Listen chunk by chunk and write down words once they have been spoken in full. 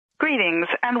Greetings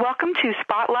and welcome to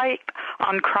Spotlight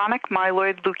on Chronic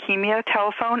Myeloid Leukemia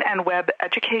telephone and web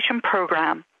education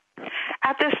program.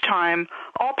 At this time,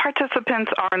 all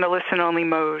participants are in a listen-only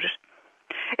mode.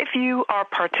 If you are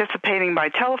participating by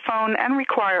telephone and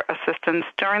require assistance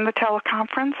during the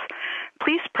teleconference,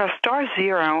 please press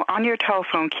 *0 on your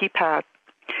telephone keypad.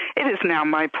 It is now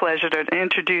my pleasure to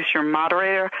introduce your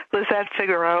moderator, Lizette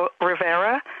Figueroa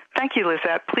Rivera. Thank you,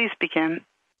 Lizette. Please begin.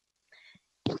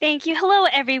 Thank you. Hello,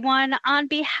 everyone. On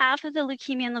behalf of the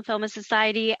Leukemia and Lymphoma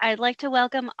Society, I'd like to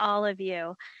welcome all of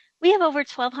you. We have over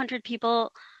 1,200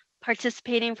 people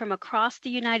participating from across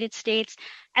the United States,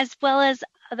 as well as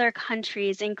other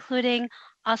countries, including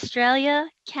Australia,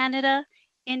 Canada,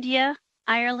 India,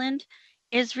 Ireland,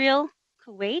 Israel,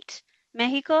 Kuwait,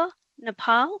 Mexico,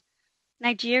 Nepal,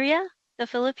 Nigeria, the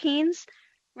Philippines,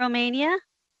 Romania,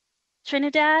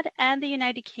 Trinidad, and the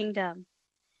United Kingdom.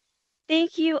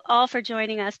 Thank you all for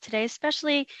joining us today,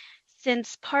 especially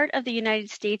since part of the United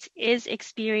States is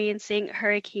experiencing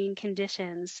hurricane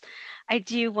conditions. I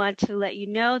do want to let you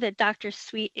know that Dr.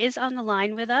 Sweet is on the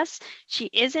line with us. She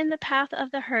is in the path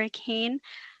of the hurricane,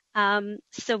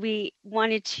 so we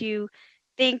wanted to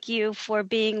thank you for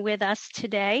being with us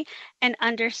today and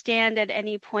understand at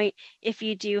any point if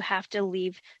you do have to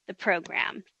leave the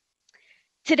program.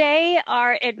 Today,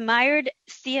 our admired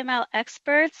CML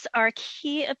experts, our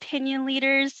key opinion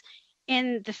leaders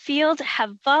in the field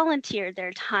have volunteered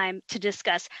their time to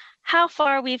discuss how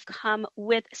far we've come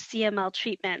with CML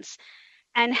treatments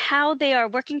and how they are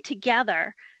working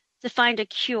together to find a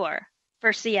cure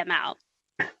for CML.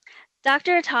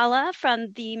 Dr. Atallah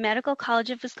from the Medical College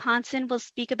of Wisconsin will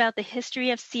speak about the history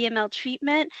of CML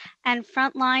treatment and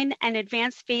frontline and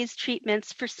advanced phase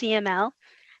treatments for CML,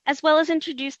 as well as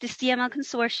introduce the CML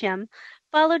Consortium,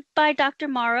 followed by Dr.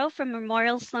 Mauro from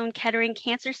Memorial Sloan Kettering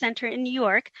Cancer Center in New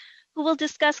York, who will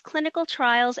discuss clinical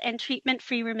trials and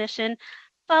treatment-free remission,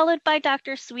 followed by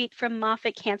Dr. Sweet from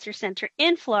Moffitt Cancer Center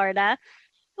in Florida,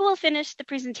 who will finish the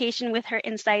presentation with her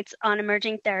insights on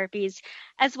emerging therapies,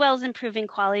 as well as improving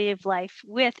quality of life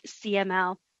with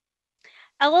CML.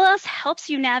 LLS helps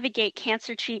you navigate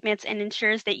cancer treatments and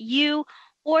ensures that you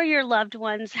or your loved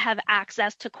ones have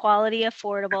access to quality,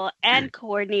 affordable, and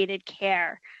coordinated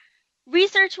care.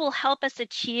 Research will help us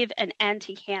achieve an end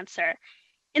to cancer.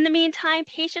 In the meantime,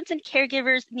 patients and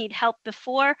caregivers need help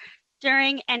before,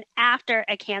 during, and after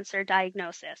a cancer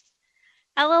diagnosis.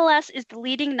 LLS is the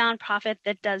leading nonprofit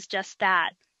that does just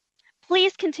that.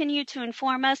 Please continue to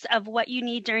inform us of what you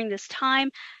need during this time,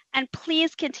 and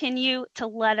please continue to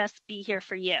let us be here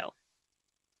for you.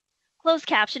 Closed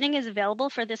captioning is available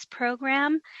for this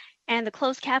program, and the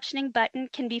closed captioning button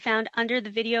can be found under the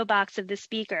video box of the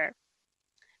speaker.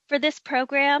 For this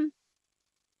program,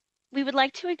 we would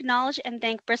like to acknowledge and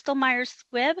thank Bristol Myers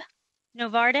Squibb,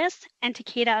 Novartis, and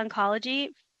Takeda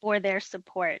Oncology for their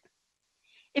support.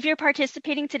 If you're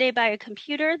participating today by a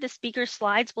computer, the speaker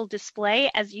slides will display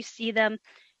as you see them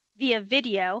via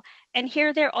video and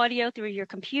hear their audio through your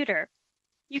computer.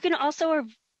 You can also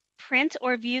print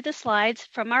or view the slides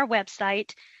from our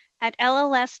website at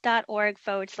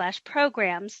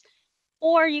lls.org/programs,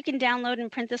 or you can download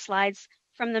and print the slides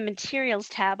from the Materials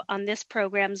tab on this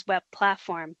program's web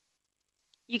platform.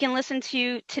 You can listen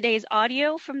to today's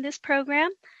audio from this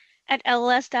program at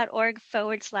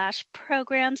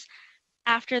lls.org/programs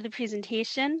after the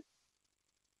presentation.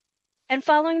 And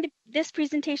following this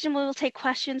presentation, we will take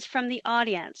questions from the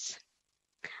audience.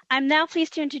 I'm now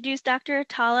pleased to introduce Dr.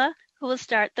 Atallah, who will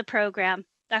start the program.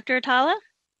 Dr. Atallah?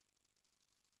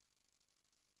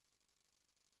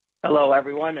 Hello,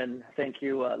 everyone, and thank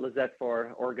you, Lizette,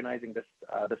 for organizing this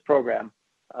program.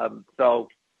 I'll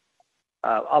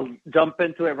jump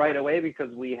into it right away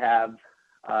because we have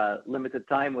limited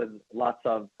time with lots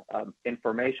of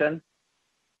information.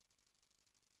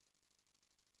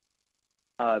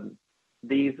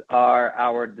 These are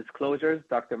our disclosures.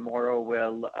 Dr. Mauro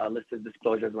will list his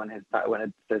disclosures when it's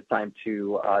time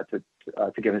to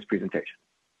give his presentation.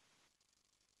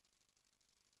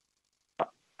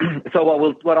 So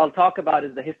what I'll talk about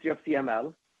is the history of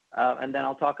CML, and then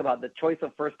I'll talk about the choice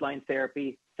of first-line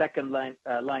therapy, second-line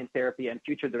therapy, and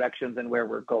future directions and where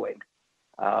we're going.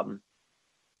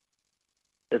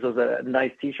 This was a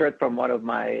nice T-shirt from one of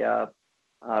my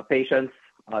patients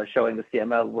showing the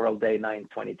CML World Day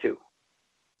 9/22.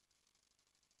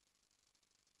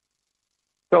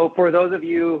 So for those of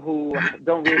you who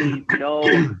don't really know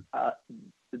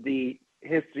the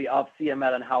history of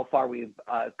CML and how far we've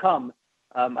come,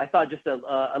 I thought just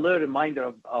a little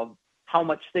reminder of how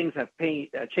much things have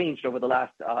changed over the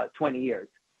last 20 years.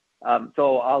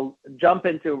 So I'll jump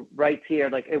into right here.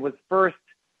 Like, it was first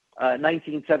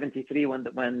 1973 when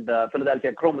the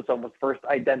Philadelphia chromosome was first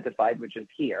identified, which is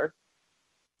here.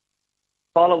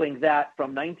 Following that,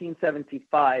 from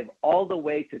 1975 all the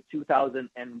way to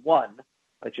 2001,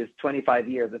 which is 25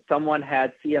 years, if someone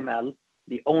had CML,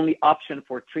 the only option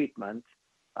for treatment,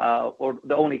 or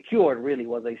the only cure really,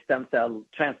 was a stem cell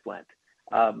transplant.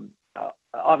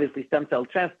 Obviously, stem cell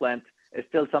transplant is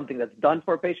still something that's done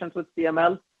for patients with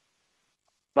CML,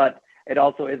 but it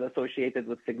also is associated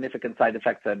with significant side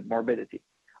effects and morbidity.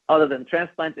 Other than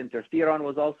transplant, interferon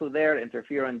was also there.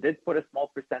 Interferon did put a small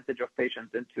percentage of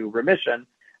patients into remission,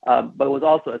 but was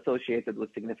also associated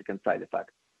with significant side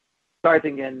effects.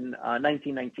 Starting in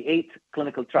 1998,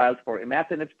 clinical trials for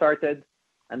imatinib started,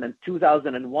 and then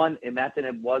 2001,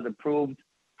 imatinib was approved.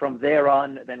 From there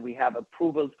on, then we have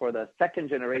approvals for the second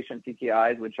generation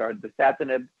TKIs, which are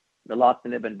dasatinib,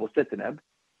 nilotinib, and bosutinib.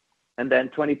 And then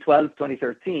 2012,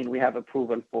 2013, we have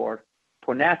approval for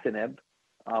ponatinib,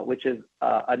 which is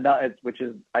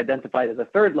identified as a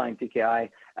third-line TKI,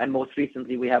 and most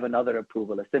recently we have another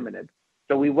approval, asciminib.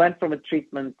 So we went from a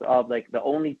treatment of like the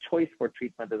only choice for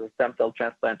treatment is a stem cell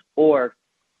transplant or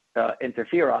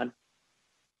interferon,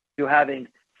 to having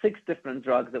 6 different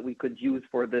drugs that we could use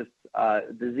for this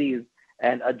disease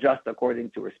and adjust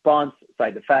according to response,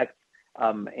 side effects,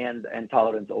 and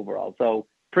tolerance overall. So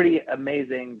pretty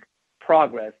amazing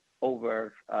progress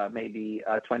over maybe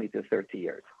 20 to 30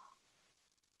 years.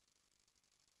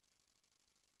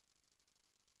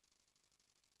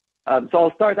 So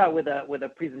I'll start out with a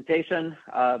presentation.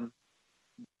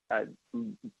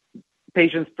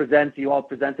 Patients present, you all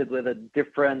presented with a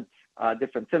different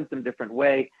symptom, different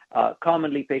way.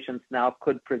 Commonly, patients now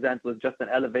could present with just an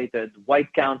elevated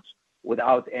white count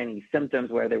without any symptoms,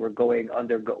 where they were going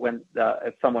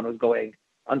if someone was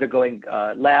undergoing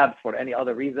labs for any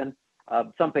other reason.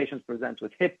 Some patients present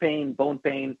with hip pain, bone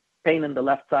pain, pain in the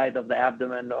left side of the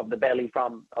abdomen, of the belly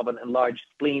of an enlarged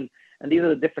spleen. And these are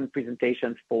the different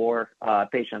presentations for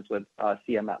patients with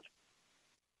CML.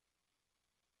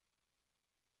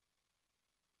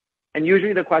 And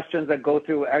usually the questions that go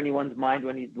through anyone's mind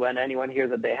when anyone hears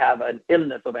that they have an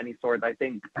illness of any sort, I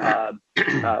think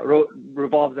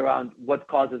revolves around what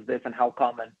causes this and how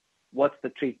common, what's the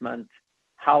treatment,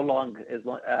 how long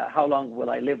will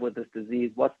I live with this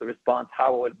disease, what's the response,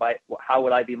 how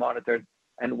will I be monitored,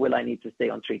 and will I need to stay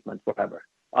on treatment forever?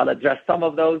 I'll address some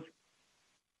of those,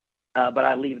 but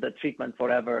I'll leave the treatment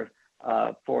forever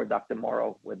for Dr.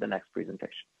 Mauro with the next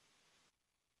presentation.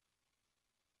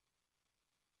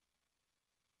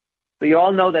 So you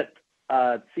all know that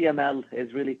CML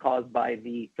is really caused by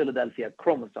the Philadelphia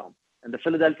chromosome. And the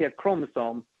Philadelphia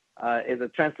chromosome is a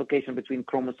translocation between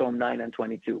chromosome 9 and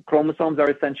 22. Chromosomes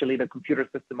are essentially the computer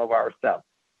system of our cell.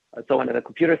 So in the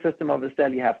computer system of the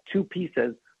cell, you have 2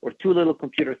 pieces or 2 little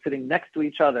computers sitting next to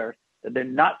each other that they're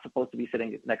not supposed to be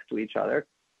sitting next to each other.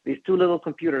 These 2 little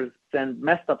computers send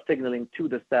messed up signaling to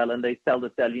the cell, and they tell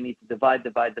the cell, you need to divide,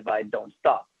 don't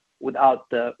stop, without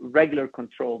the regular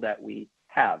control that we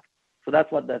have. So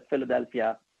that's what the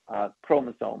Philadelphia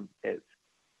chromosome is.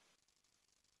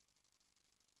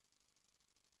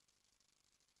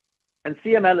 And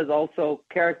CML is also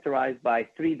characterized by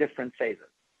 3 different phases: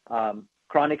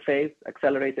 chronic phase,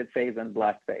 accelerated phase, and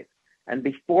blast phase. And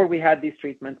before we had these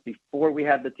treatments, before we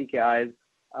had the TKIs,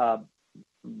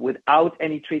 without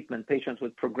any treatment, patients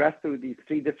would progress through these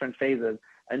 3 different phases,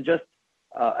 and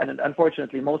and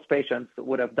unfortunately, most patients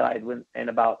would have died in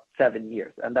about 7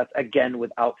 years. And that's, again,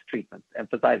 without treatment,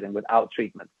 emphasizing without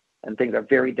treatment. And things are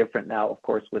very different now, of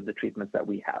course, with the treatments that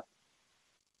we have.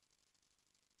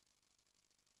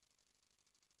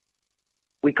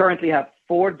 We currently have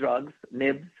 4 drugs,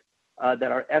 NIBs,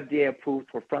 that are FDA approved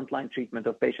for frontline treatment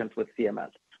of patients with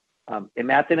CML.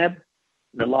 Imatinib,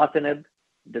 nilotinib,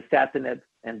 dasatinib,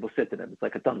 and bosutinib. It's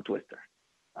like a tongue twister.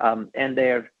 And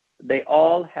they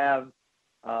all have,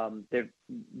 they're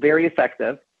very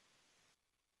effective.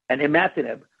 And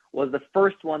imatinib was the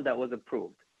first one that was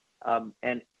approved.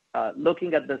 And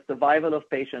looking at the survival of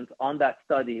patients on that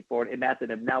study for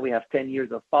imatinib, now we have 10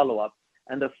 years of follow-up.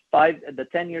 And the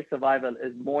 10-year survival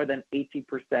is more than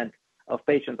 80% of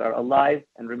patients are alive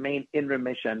and remain in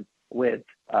remission with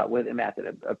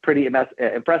imatinib. A pretty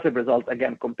impressive result,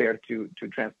 again, compared to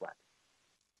transplant.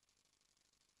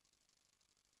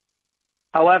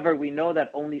 However, we know that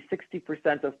only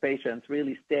 60% of patients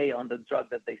really stay on the drug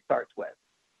that they start with.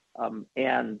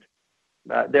 And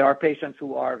there are patients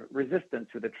who are resistant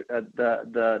to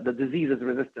the disease is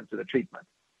resistant to the treatment.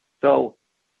 So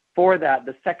for that,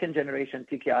 the second generation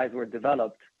TKIs were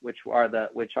developed, which are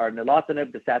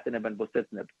nilotinib, dasatinib, and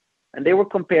bosutinib. And they were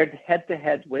compared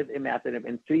head-to-head with imatinib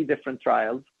in 3 different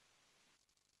trials.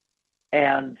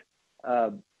 And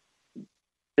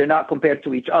they're not compared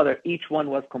to each other. Each one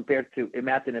was compared to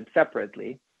imatinib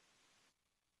separately.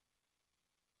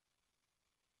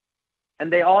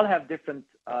 And they all have different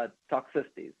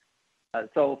toxicities.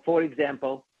 So, for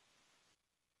example,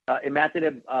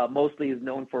 imatinib mostly is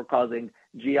known for causing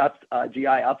GI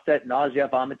upset, nausea,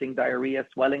 vomiting, diarrhea,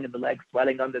 swelling in the legs,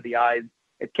 swelling under the eyes.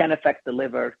 It can affect the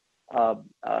liver.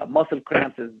 Muscle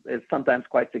cramps is sometimes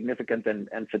quite significant,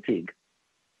 and fatigue.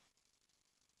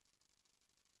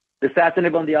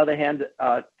 Dasatinib, on the other hand,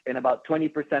 in about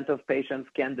 20% of patients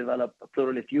can develop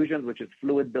pleural effusions, which is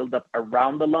fluid buildup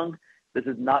around the lung. This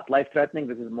is not life-threatening.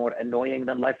 This is more annoying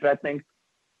than life-threatening.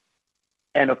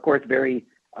 And of course, very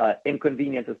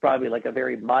inconvenient is probably like a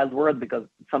very mild word, because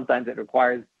sometimes it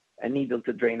requires a needle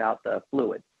to drain out the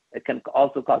fluid. It can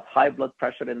also cause high blood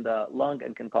pressure in the lung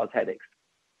and can cause headaches.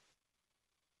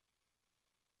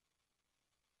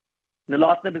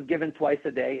 Nilotinib is given twice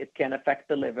a day. It can affect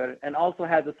the liver and also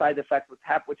has a side effect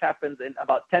which happens in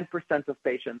about 10% of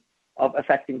patients of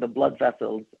affecting the blood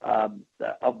vessels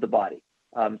of the body.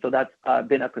 So that's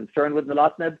been a concern with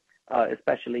nilotinib,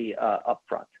 especially up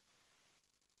front.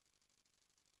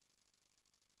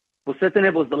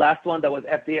 Bosutinib was the last one that was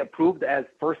FDA approved as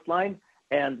first line,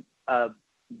 and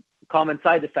common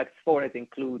side effects for it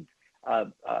include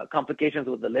complications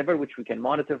with the liver, which we can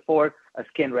monitor for, a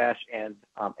skin rash, and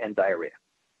diarrhea.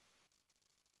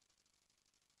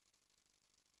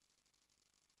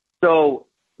 So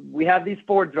we have these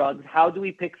 4 drugs. How do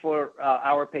we pick for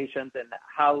our patients, and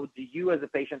how do you as a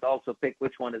patient also pick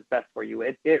which one is best for you?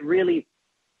 It really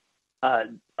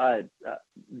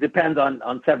depends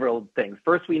on several things.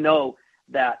 First, we know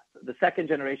that the second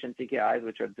generation TKIs,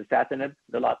 which are dasatinib,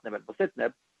 nilotinib, and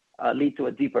bosutinib, lead to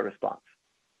a deeper response.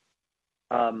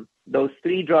 Those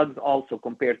 3 drugs also,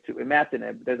 compared to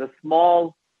imatinib, there's a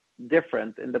small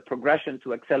difference in the progression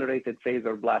to accelerated phase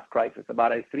or blast crisis,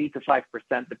 about a 3 to 5%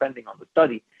 depending on the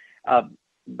study.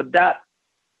 But that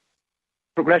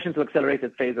progression to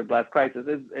accelerated phase or blast crisis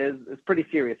is pretty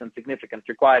serious and significant,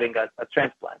 requiring a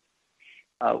transplant.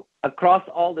 Across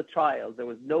all the trials, there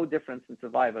was no difference in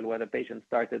survival whether patients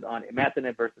started on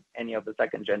imatinib versus any of the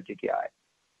second-gen TKI.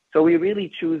 So we really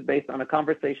choose based on a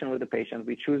conversation with the patient.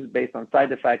 We choose based on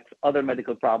side effects, other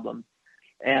medical problems,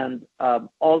 and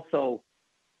also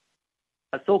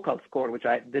a so-called score, which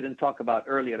I didn't talk about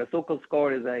earlier. A so-called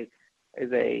score is a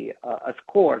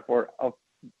score of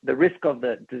the risk of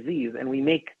the disease, and we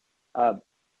make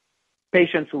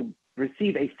patients who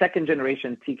receive a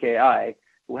second-generation TKI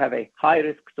who have a high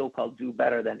risk so-called do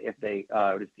better than if they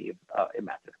receive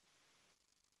imatinib.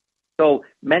 So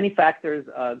many factors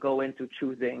go into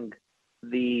choosing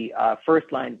the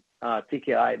first-line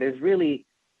TKI. There's really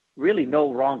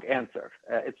no wrong answer.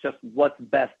 It's just what's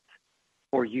best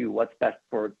for you, what's best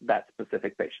for that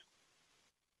specific patient.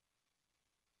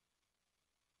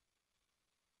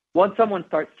 Once someone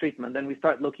starts treatment, then we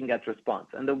start looking at response.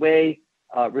 And the way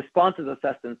response is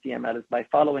assessed in CML is by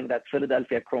following that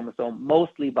Philadelphia chromosome,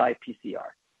 mostly by PCR.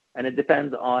 And it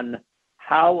depends on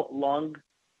how long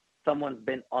someone's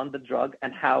been on the drug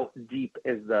and how deep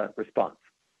is the response.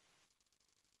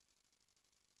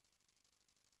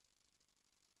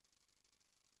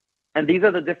 And these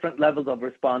are the different levels of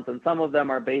response, and some of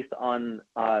them are based on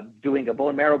doing a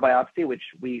bone marrow biopsy, which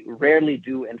we rarely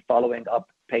do in following up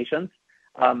patients.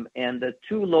 And the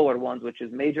 2 lower ones, which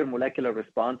is major molecular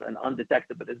response and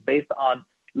undetectable, is based on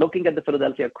looking at the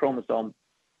Philadelphia chromosome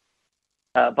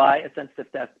by a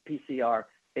sensitive test, PCR,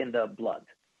 in the blood.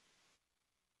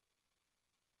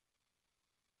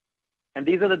 And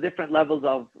these are the different levels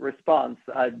of response.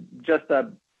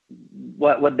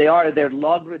 What they are, they're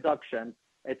log reduction.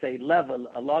 It's a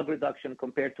log reduction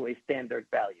compared to a standard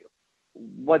value.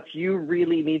 What you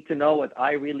really need to know, what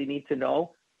I really need to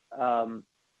know,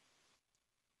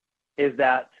 is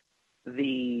that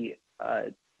the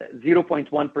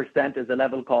 0.1% is a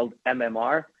level called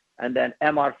MMR, and then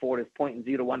MR4 is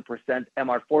 0.01%,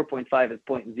 MR4.5 is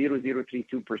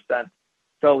 0.0032%.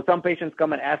 So some patients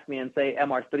come and ask me and say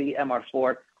MR3,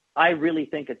 MR4. I really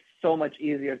think it's so much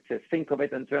easier to think of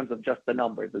it in terms of just the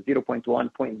numbers, the 0.1,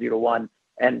 0.01,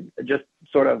 and just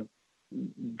sort of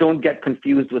don't get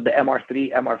confused with the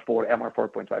MR3, MR4,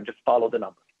 MR4.5. Just follow the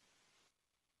numbers.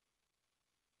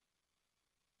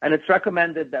 And it's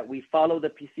recommended that we follow the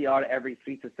PCR every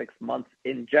 3 to 6 months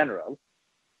in general.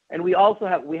 And we also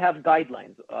have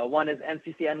guidelines. One is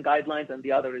NCCN guidelines and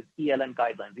the other is ELN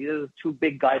guidelines. These are the 2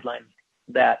 big guidelines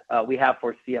that we have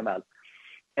for CML.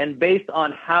 And based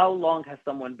on how long has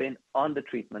someone been on the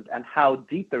treatment and how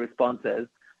deep the response is,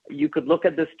 you could look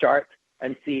at this chart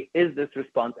and see, is this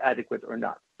response adequate or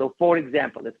not? So for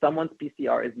example, if someone's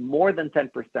PCR is more than 10%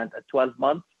 at 12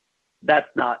 months, that's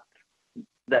not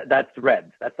that's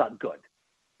red. That's not good.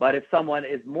 But if someone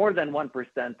is more than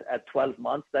 1% at 12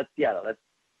 months, that's yellow.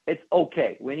 It's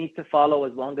okay. We need to follow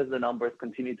as long as the numbers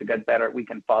continue to get better. We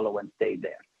can follow and stay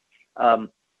there.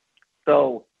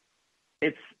 So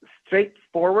it's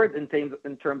straightforward in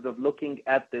terms of looking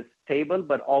at this table,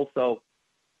 but also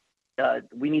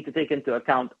we need to take into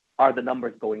account, are the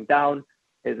numbers going down?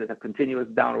 Is it a continuous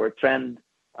downward trend?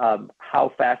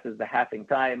 How fast is the halving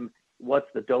time? What's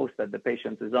the dose that the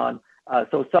patient is on?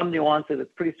 So some nuances,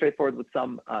 it's pretty straightforward with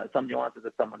some nuances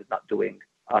that someone is not doing,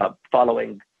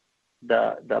 following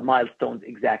the milestones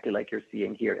exactly like you're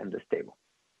seeing here in this table.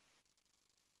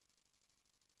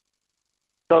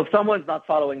 So if someone's not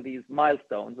following these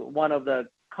milestones, one of the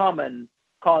common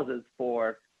causes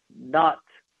for not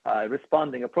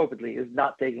responding appropriately is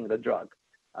not taking the drug,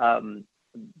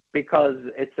 because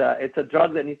it's a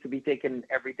drug that needs to be taken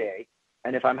every day.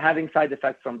 And if I'm having side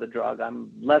effects from the drug, I'm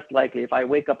less likely. If I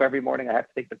wake up every morning, I have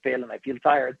to take the pill and I feel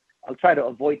tired, I'll try to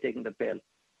avoid taking the pill,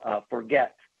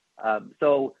 forget.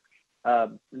 So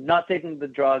not taking the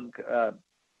drug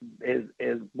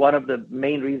is one of the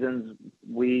main reasons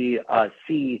we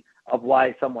see of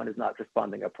why someone is not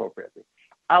responding appropriately.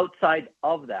 Outside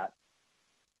of that,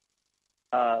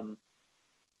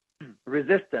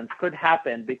 resistance could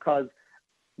happen because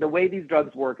the way these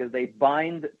drugs work is they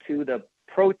bind to the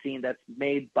protein that's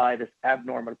made by this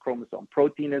abnormal chromosome.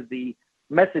 Protein is the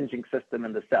messaging system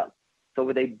in the cell.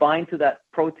 So they bind to that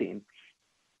protein,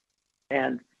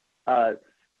 and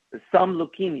some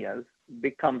leukemias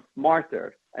become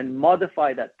smarter and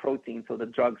modify that protein so the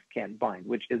drugs can't bind,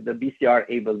 which is the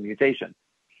BCR-ABL mutation.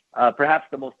 Perhaps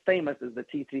the most famous is the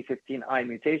T315I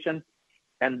mutation,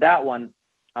 and that one,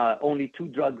 only 2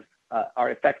 drugs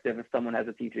are effective if someone has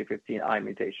a T315I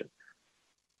mutation.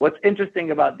 What's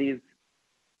interesting about these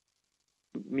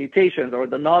mutations, or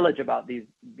the knowledge about these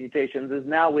mutations, is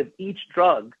now with each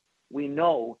drug, we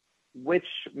know which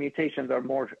mutations are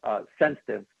more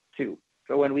sensitive to.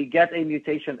 So when we get a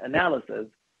mutation analysis,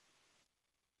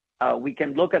 we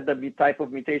can look at the type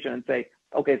of mutation and say,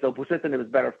 okay, so bosutinib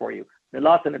is better for you,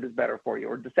 nilotinib is better for you,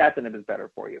 or dasatinib is better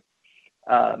for you.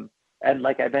 And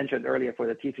like I mentioned earlier, for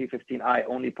the T315I,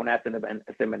 only ponatinib and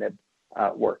asciminib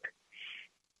work.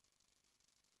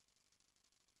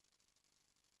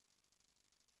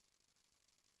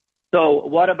 So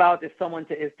what about if someone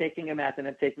is taking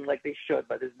imatinib, taking like they should,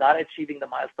 but is not achieving the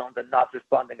milestones and not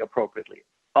responding appropriately?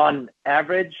 On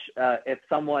average, if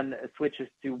someone switches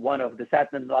to one of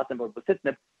dasatinib, nilotinib, or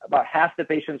bosutinib, about half the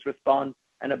patients respond,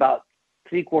 and about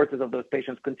 3/4 of those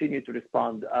patients continue to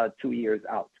respond 2 years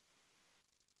out.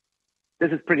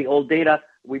 This is pretty old data.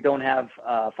 We don't have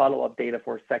follow-up data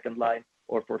for second line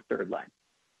or for third line.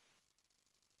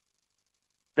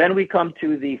 Then we come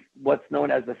to what's known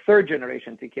as the third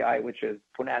generation TKI, which is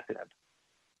ponatinib.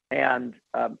 And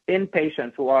in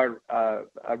patients who are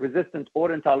resistant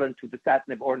or intolerant to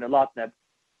dasatinib or nilotinib,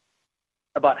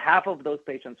 about half of those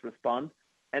patients respond.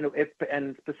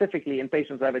 And specifically in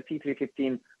patients who have a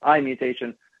T315I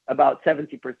mutation, about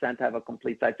 70% have a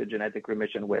complete cytogenetic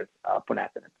remission with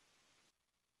ponatinib.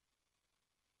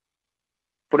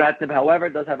 Ponatinib, however,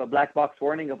 does have a black box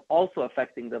warning of also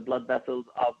affecting the blood vessels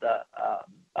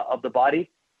of the body.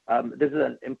 This is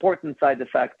an important side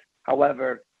effect.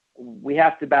 However, we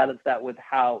have to balance that with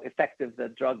how effective the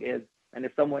drug is. And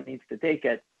if someone needs to take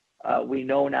it, we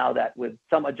know now that with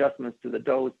some adjustments to the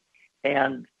dose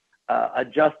and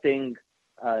adjusting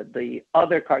the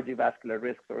other cardiovascular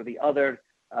risks or the other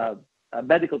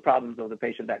medical problems of the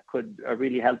patient, that could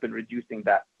really help in reducing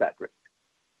that risk.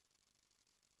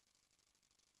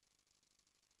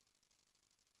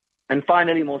 And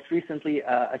finally, most recently,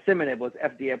 asciminib was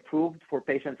FDA approved for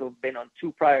patients who have been on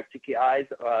 2 prior TKIs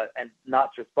and not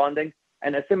responding.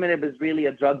 And asciminib is really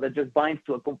a drug that just binds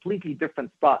to a completely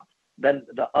different spot than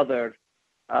the other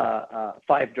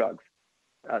 5 drugs.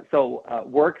 So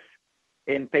works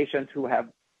in patients who have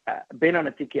been on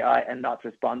a TKI and not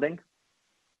responding.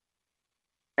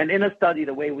 And in a study,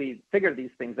 the way we figure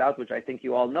these things out, which I think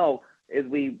you all know, is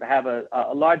we have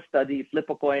a large study, flip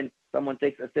a coin, someone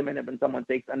takes asciminib and someone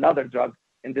takes another drug.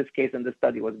 In this case, in this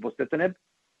study, was bosutinib.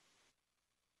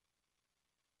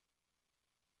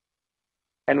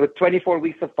 And with 24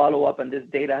 weeks of follow-up, and this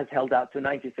data has held out to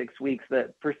 96 weeks,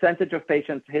 the percentage of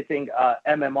patients hitting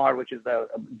MMR, which is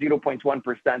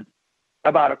 0.1%,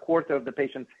 about 1/4 of the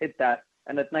patients hit that.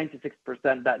 And at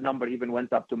 96%, that number even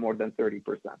went up to more than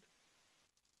 30%.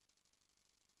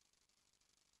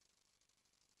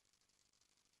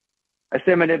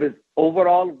 Asciminib is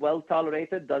overall well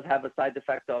tolerated, does have a side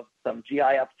effect of some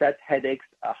GI upset, headaches,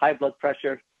 high blood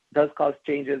pressure, does cause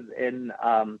changes in,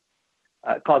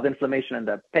 cause inflammation in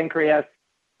the pancreas.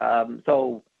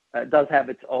 So it does have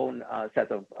its own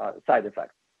set of side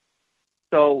effects.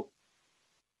 So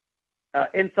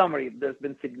in summary, there's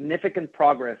been significant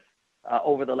progress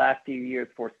over the last few years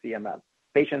for CML.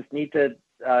 Patients need to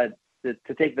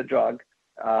take the drug,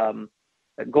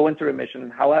 go into remission.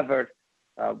 However,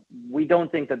 we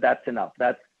don't think that that's enough.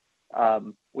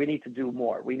 We need to do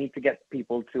more. We need to get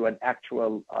people to an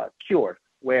actual cure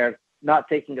where not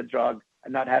taking a drug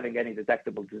and not having any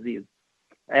detectable disease.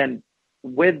 And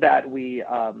with that, we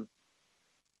started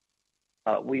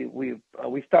a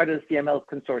CML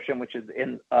consortium, which is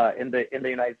in the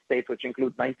United States, which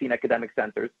includes 19 academic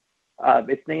centers.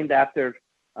 It's named after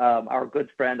our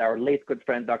late good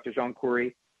friend, Dr. Jean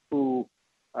Coury, who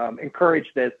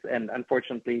encouraged this and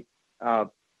unfortunately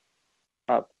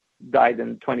died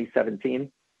in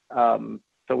 2017.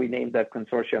 So we named the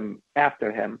consortium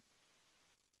after him.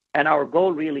 And our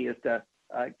goal really is to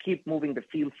keep moving the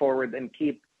field forward and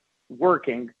keep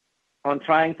working on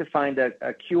trying to find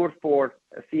a cure for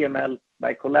CML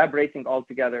by collaborating all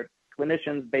together,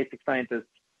 clinicians, basic scientists,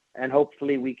 and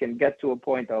hopefully we can get to a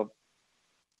point of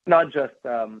not just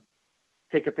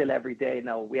take a pill every day.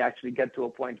 No, we actually get to a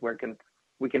point where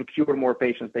we can cure more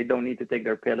patients. They don't need to take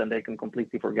their pill and they can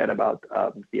completely forget about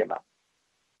CML.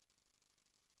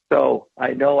 So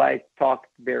I know I talked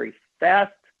very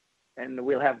fast and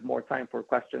we'll have more time for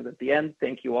questions at the end.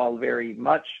 Thank you all very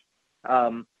much.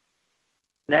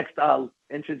 Next, I'll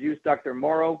introduce Dr.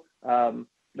 Mauro.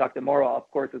 Dr. Mauro, of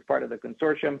course, is part of the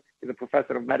consortium. He's a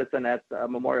professor of medicine at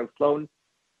Memorial Sloan.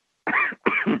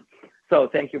 So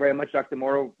thank you very much, Dr.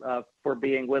 Mauro, for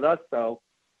being with us. So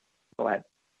go ahead.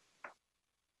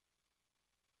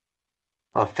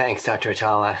 Well, thanks, Dr.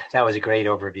 Atallah. That was a great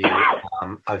overview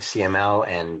of CML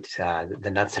and the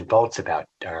nuts and bolts about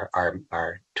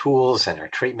our tools and our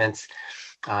treatments.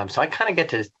 So I kind of get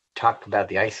to talk about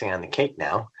the icing on the cake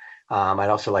now. I'd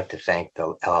also like to thank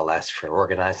the LLS for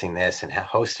organizing this and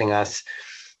hosting us.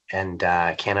 And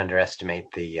can't underestimate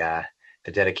the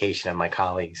dedication of my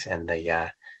colleagues and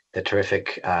the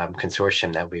terrific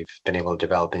consortium that we've been able to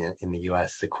develop in the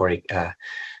U.S., the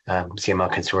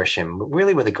CML consortium,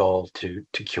 really with a goal to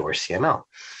cure CML.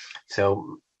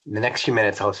 So in the next few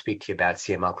minutes, I'll speak to you about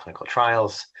CML clinical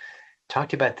trials, talk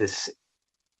to you about this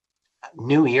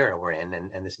new era we're in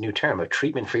and this new term of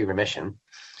treatment-free remission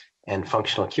and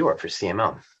functional cure for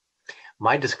CML.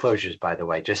 My disclosures, by the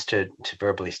way, just to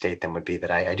verbally state them, would be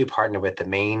that I do partner with the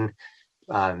main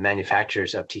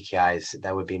manufacturers of TKIs.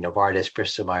 That would be Novartis,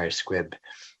 Bristol Myers Squibb,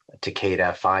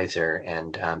 Takeda, Pfizer,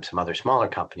 and some other smaller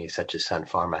companies such as Sun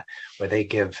Pharma, where they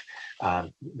give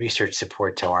research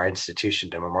support to our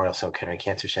institution, the Memorial Sloan Kettering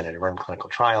Cancer Center, to run clinical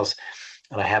trials.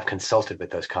 And I have consulted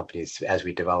with those companies as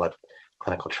we develop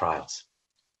clinical trials.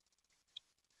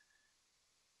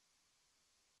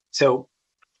 So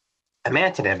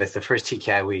imatinib is the first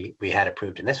TKI we had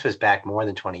approved, and this was back more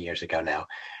than 20 years ago now.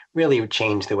 Really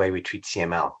changed the way we treat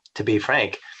CML. To be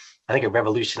frank, I think it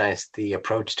revolutionized the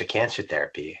approach to cancer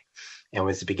therapy and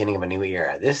was the beginning of a new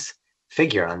era. This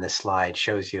figure on this slide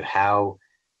shows you how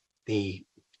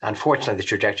unfortunately, the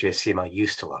trajectory of CML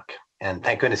used to look. And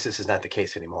thank goodness this is not the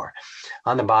case anymore.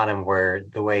 On the bottom were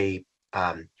the way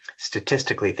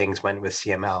statistically things went with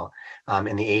CML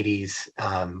in the 80s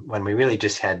when we really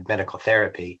just had medical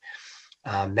therapy.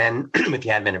 Then with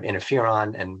the advent of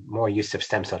interferon and more use of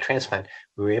stem cell transplant,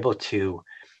 we were able to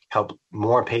help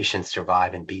more patients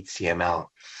survive and beat CML.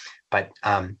 But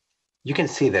you can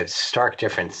see the stark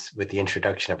difference with the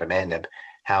introduction of imatinib,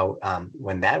 how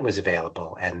when that was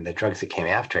available and the drugs that came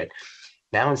after it,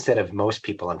 now instead of most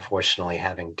people unfortunately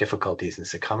having difficulties in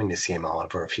succumbing to CML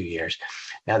over a few years,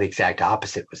 now the exact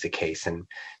opposite was the case, and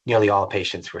nearly all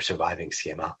patients were surviving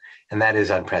CML. And that is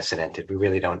unprecedented. We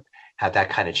really don't have that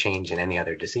kind of change in any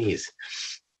other disease.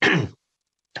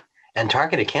 And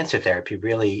targeted cancer therapy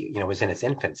really, was in its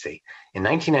infancy. In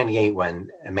 1998, when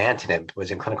imatinib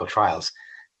was in clinical trials,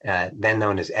 then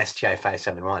known as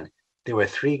STI-571, there were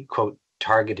three, quote,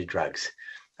 targeted drugs: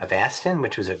 Avastin,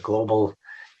 which was a global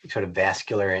sort of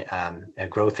vascular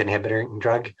growth inhibitor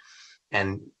drug,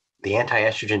 and the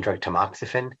anti-estrogen drug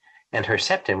tamoxifen, and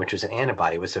Herceptin, which was an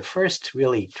antibody, was the first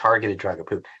really targeted drug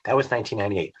approved. That was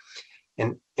 1998.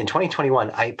 In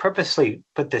 2021, I purposely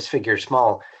put this figure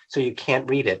small so you can't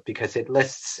read it because it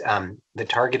lists the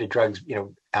targeted drugs,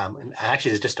 and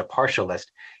actually it's just a partial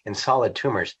list in solid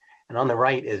tumors. And on the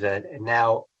right is a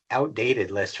now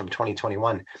outdated list from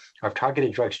 2021 of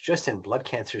targeted drugs just in blood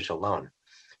cancers alone.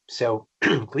 So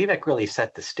Gleevec really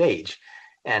set the stage,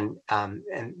 and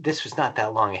this was not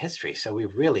that long a history. So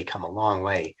we've really come a long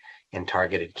way in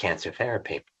targeted cancer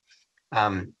therapy.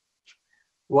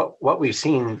 what we've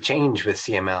seen change with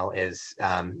CML is,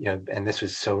 and this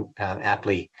was so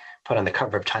aptly put on the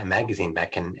cover of Time magazine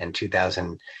back in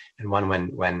 2001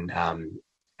 when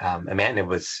imatinib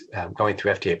was going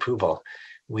through FDA approval.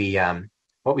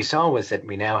 What we saw was that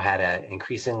we now had an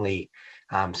increasingly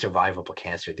survivable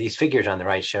cancer. These figures on the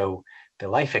right show the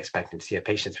life expectancy of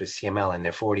patients with CML in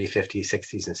their 40s, 50s,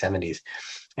 60s, and 70s.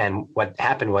 And what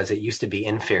happened was it used to be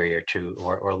inferior to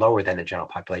or lower than the general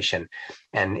population.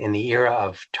 And in the era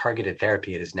of targeted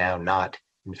therapy, it is now not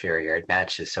inferior, it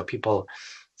matches. So people's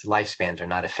lifespans are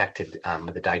not affected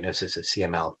with the diagnosis of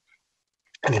CML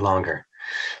any longer.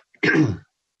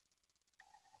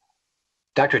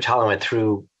 Dr. Atallah went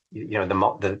through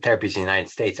the therapies in the United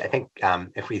States. I think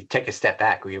if we take a step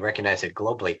back, we recognize that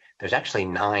globally, there's actually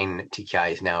 9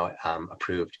 TKIs now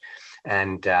approved.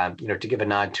 And to give a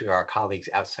nod to our colleagues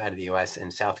outside of the US,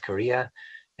 in South Korea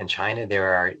and China,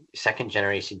 there are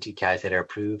second-generation TKIs that are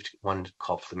approved, one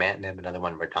called flumatinib, another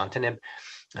one redontinib,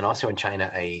 and also in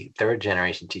China, a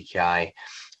third-generation TKI,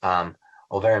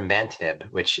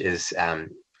 olverembatinib, which is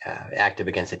active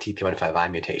against the TP15I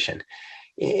mutation.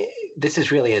 This is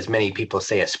really, as many people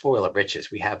say, a spoil of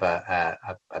riches. We have a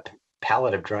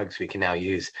palette of drugs we can now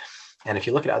use. And if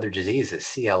you look at other diseases,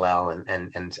 CLL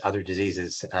and other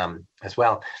diseases as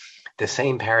well, the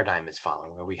same paradigm is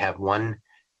following, where we have one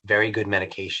very good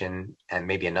medication and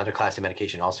maybe another class of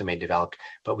medication also may develop,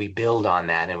 but we build on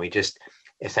that and we just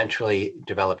essentially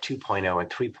develop 2.0 and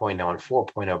 3.0 and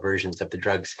 4.0 versions of the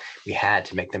drugs we had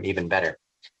to make them even better.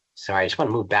 Sorry, I just want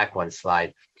to move back one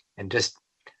slide and just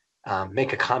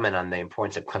make a comment on the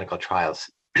importance of clinical trials.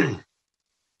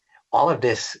 All of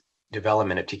this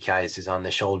development of TKIs is on the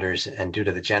shoulders and due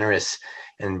to the generous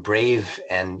and brave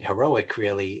and heroic,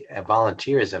 really,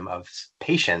 volunteerism of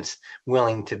patients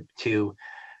willing to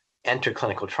enter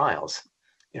clinical trials.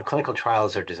 Clinical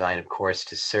trials are designed, of course,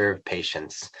 to serve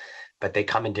patients, but they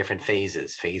come in different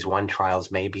phases. Phase 1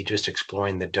 trials may be just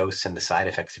exploring the dose and the side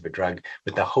effects of a drug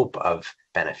with the hope of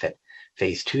benefit.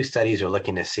 Phase 2 studies are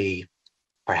looking to see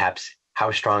perhaps how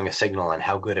strong a signal and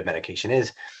how good a medication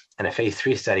is. And a phase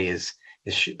 3 study is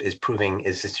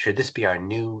proving, should this be our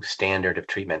new standard of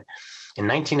treatment? In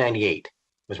 1998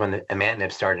 was when the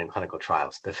imatinib started in clinical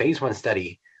trials. The phase 1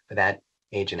 study for that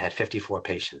agent had 54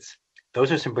 patients.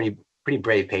 Those are some pretty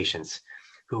brave patients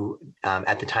who,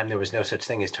 at the time, there was no such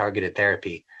thing as targeted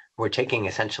therapy, who were taking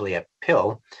essentially a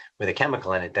pill with a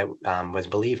chemical in it that was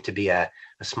believed to be a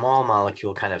small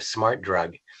molecule kind of smart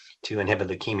drug to inhibit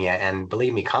leukemia. And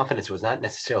believe me, confidence was not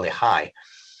necessarily high.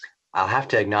 I'll have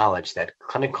to acknowledge that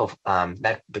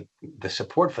the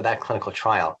support for that clinical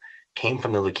trial came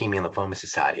from the Leukemia and Lymphoma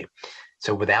Society.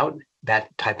 So without that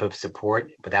type of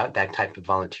support, without that type of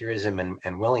volunteerism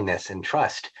and willingness and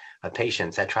trust of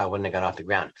patients, that trial wouldn't have gone off the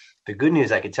ground. The good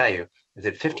news I could tell you is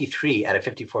that 53 out of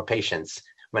 54 patients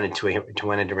went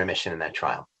into remission in that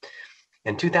trial.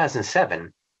 In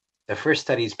 2007, the first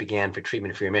studies began for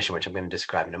treatment-free remission, which I'm going to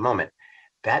describe in a moment.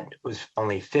 That was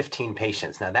only 15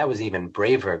 patients. Now, that was even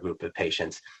braver group of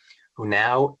patients who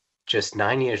now, just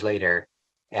 9 years later,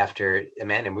 after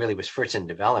imatinib really was first in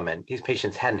development, these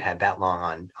patients hadn't had that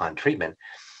long on treatment.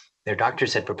 Their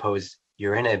doctors had proposed,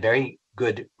 you're in a very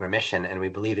good remission, and we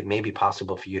believe it may be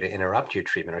possible for you to interrupt your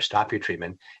treatment or stop your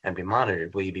treatment and be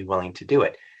monitored. Will you be willing to do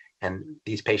it? And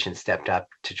these patients stepped up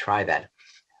to try that.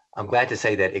 I'm glad to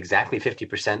say that exactly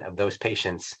 50% of those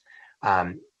patients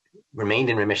remained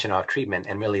in remission off treatment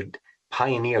and really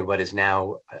pioneered what is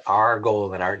now our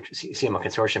goal in our CML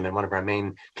consortium and one of our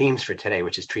main themes for today,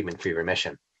 which is treatment-free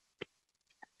remission.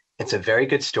 It's a very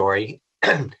good story,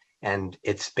 and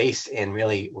it's based in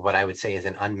really what I would say is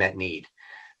an unmet need.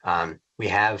 We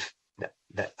have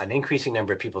an increasing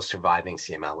number of people surviving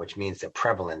CML, which means the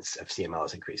prevalence of CML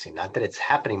is increasing. Not that it's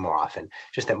happening more often,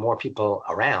 just that more people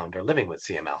around are living with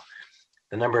CML.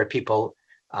 The number of people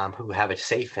who have a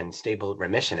safe and stable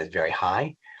remission is very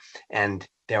high, and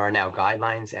there are now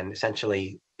guidelines, and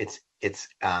essentially it's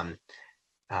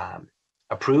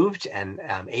approved and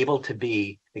able to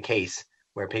be the case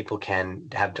where people can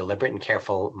have deliberate and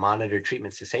careful monitored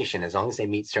treatment cessation as long as they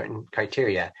meet certain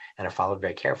criteria and are followed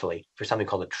very carefully for something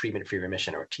called a treatment-free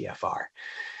remission, or TFR.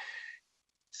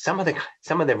 Some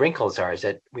of the wrinkles are is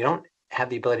that we don't have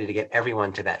the ability to get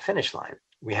everyone to that finish line.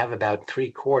 We have about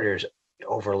 3/4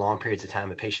 over long periods of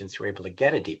time of patients who are able to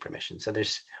get a deep remission. So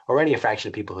there's already a fraction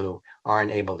of people who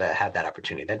aren't able to have that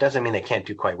opportunity. That doesn't mean they can't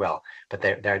do quite well, but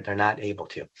they're not able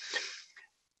to.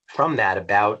 From that,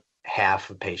 about half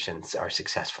of patients are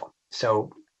successful.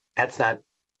 So that's not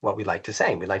what we like to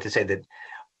say. We like to say that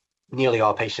nearly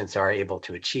all patients are able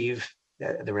to achieve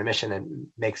the remission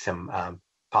and makes them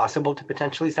possible to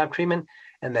potentially stop treatment,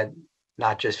 and that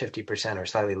not just 50% or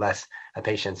slightly less of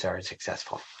patients are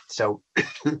successful. So,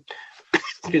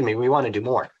 excuse me, we want to do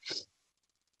more.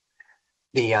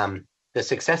 The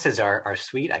successes are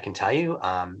sweet, I can tell you,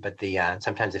 but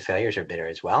sometimes the failures are bitter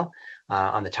as well.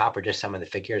 On the top are just some of the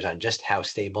figures on just how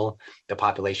stable the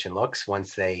population looks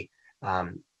once they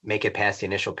make it past the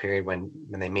initial period when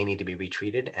they may need to be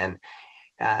retreated. And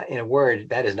in a word,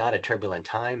 that is not a turbulent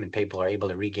time, and people are able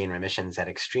to regain remissions at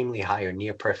extremely high or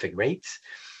near perfect rates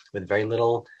with very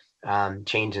little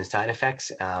change in side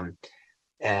effects.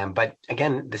 But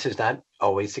again, this is not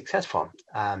always successful.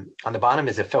 On the bottom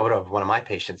is a photo of one of my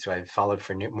patients who I've followed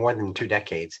for more than 2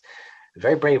 decades. A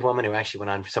very brave woman who actually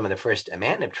went on some of the first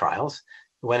imatinib trials,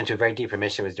 who went into a very deep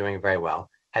remission, was doing very well,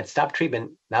 had stopped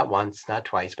treatment not once, not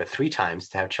twice, but 3 times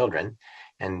to have children,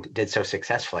 and did so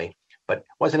successfully, but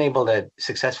wasn't able to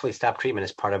successfully stop treatment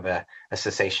as part of a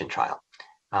cessation trial.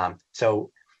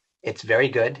 So it's very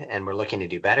good, and we're looking to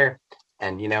do better.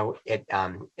 And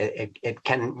it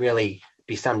can really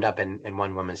be summed up in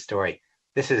one woman's story.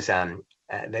 This is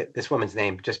this woman's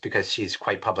name, just because she's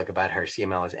quite public about her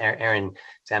CML, is Erin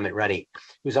Zamet Ruddy,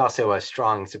 who's also a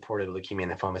strong supporter of the Leukemia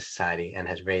and Lymphoma Society and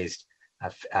has raised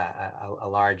a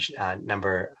large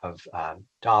number of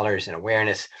dollars in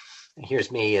awareness. And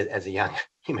here's me as a young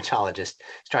hematologist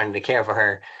starting to care for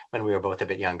her when we were both a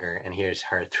bit younger. And here's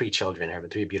her 3 children, her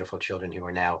 3 beautiful children who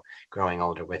are now growing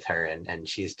older with her, and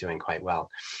she's doing quite well.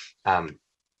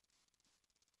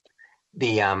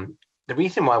 The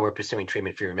reason why we're pursuing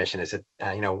treatment-free remission is that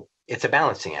it's a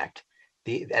balancing act.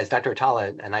 As Dr.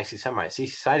 Atallah nicely summarized,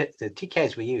 the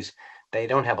TKIs we use, they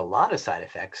don't have a lot of side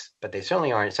effects, but they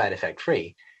certainly aren't side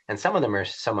effect-free, and some of them are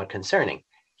somewhat concerning.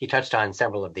 He touched on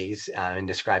several of these in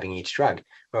describing each drug,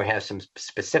 where we have some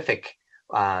specific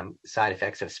side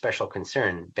effects of special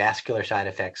concern, vascular side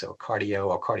effects or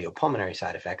cardiopulmonary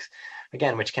side effects,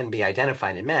 again, which can be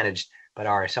identified and managed, but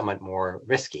are somewhat more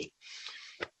risky.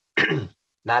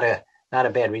 Not a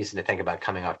bad reason to think about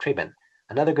coming off treatment.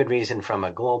 Another good reason from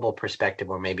a global perspective,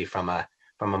 or maybe from a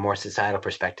more societal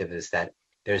perspective, is that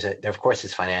there of course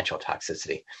is financial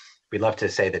toxicity. We'd love to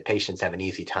say that patients have an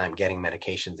easy time getting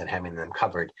medications and having them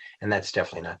covered, and that's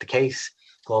definitely not the case.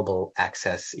 Global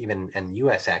access, and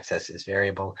U.S. access, is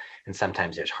variable, and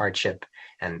sometimes there's hardship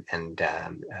and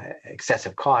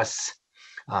excessive costs.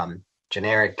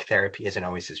 Generic therapy isn't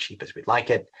always as cheap as we'd like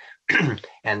it.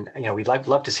 And we'd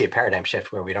love to see a paradigm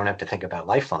shift where we don't have to think about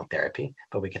lifelong therapy,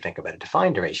 but we can think about a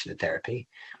defined duration of therapy,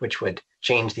 which would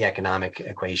change the economic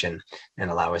equation and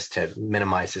allow us to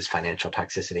minimize this financial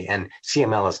toxicity. And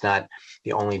CML is not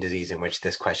the only disease in which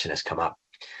this question has come up.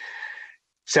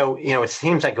 So, it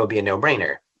seems like it would be a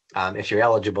no-brainer. If you're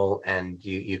eligible and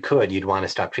you'd want to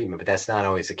stop treatment, but that's not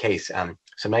always the case.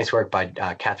 Some nice work by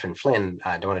Catherine Flynn,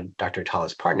 one of Dr.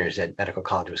 Atallah's partners at Medical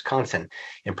College of Wisconsin,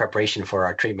 in preparation for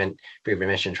our treatment-free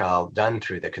remission trial done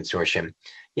through the consortium,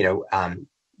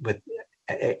 with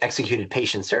executed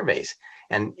patient surveys.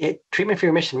 And treatment-free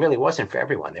remission really wasn't for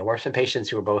everyone. There were some patients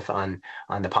who were both on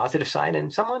the positive side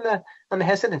and some on the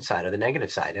hesitant side or the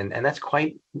negative side. And that's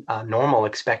quite normal,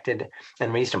 expected,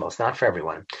 and reasonable. It's not for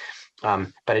everyone.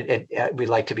 But we'd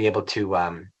like to be able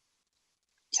to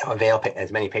avail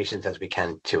as many patients as we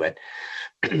can to it.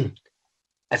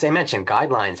 As I mentioned,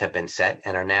 guidelines have been set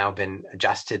and are now been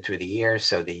adjusted through the years.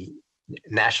 So the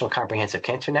National Comprehensive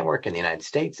Cancer Network in the United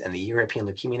States and the European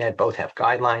Leukemia Net both have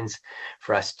guidelines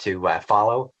for us to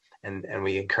follow. And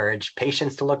we encourage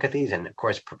patients to look at these, and of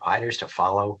course, providers to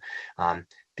follow.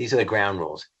 These are the ground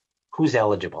rules. Who's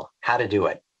eligible? How to do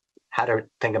it? How to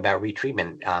think about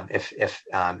retreatment if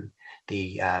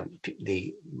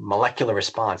the molecular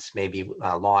response may be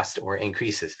lost or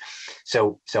increases.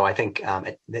 So I think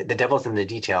the devil's in the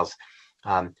details,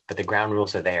 but the ground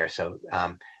rules are there. So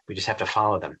we just have to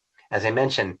follow them. As I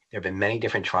mentioned, there have been many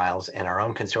different trials, and our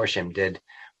own consortium did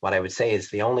what I would say is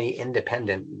the only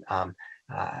independent,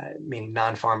 meaning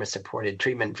non-pharma supported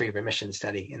treatment-free remission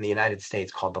study in the United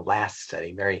States, called the LAST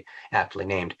study, very aptly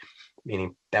named,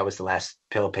 meaning that was the last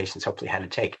pill patients hopefully had to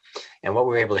take. And what we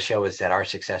were able to show is that our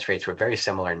success rates were very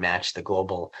similar and matched the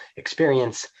global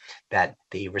experience, that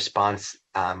the response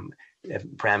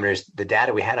parameters, the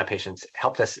data we had on patients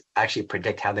helped us actually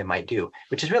predict how they might do,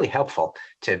 which is really helpful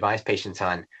to advise patients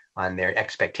on their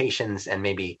expectations and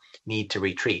maybe need to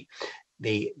retreat.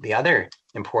 The other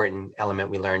important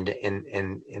element we learned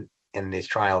in these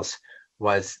trials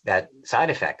was that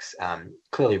side effects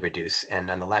clearly reduce.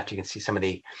 And on the left, you can see some of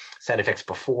the side effects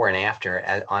before and after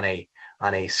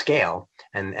on a scale,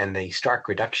 and the stark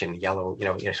reduction, yellow,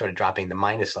 sort of dropping the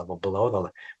minus level below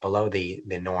the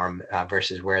norm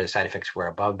versus where the side effects were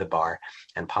above the bar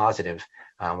and positive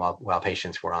while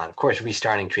patients were on. Of course,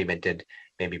 restarting treatment did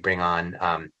maybe bring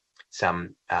on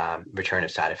some return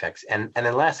of side effects. And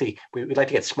then lastly, we'd like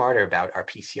to get smarter about our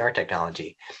PCR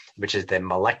technology, which is the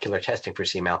molecular testing for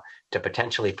CML, to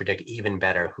potentially predict even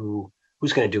better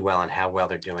who's going to do well and how well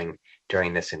they're doing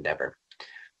during this endeavor.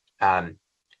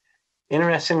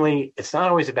 Interestingly, it's not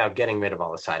always about getting rid of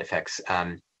all the side effects.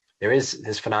 There is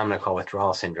this phenomenon called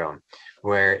withdrawal syndrome,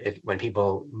 where when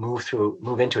people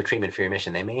move into a treatment for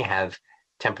remission, they may have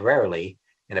temporarily,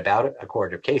 in about a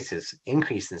quarter of cases,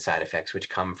 increase in side effects, which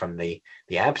come from the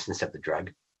absence of the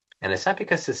drug. And it's not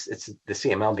because it's the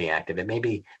CML being active. It may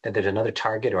be that there's another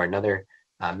target or another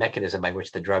mechanism by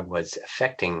which the drug was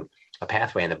affecting a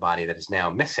pathway in the body that is now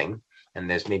missing. And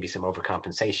there's maybe some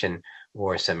overcompensation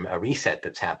or some reset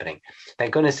that's happening.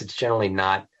 Thank goodness it's generally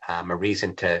not a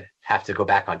reason to have to go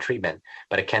back on treatment,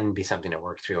 but it can be something to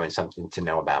work through and something to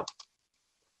know about.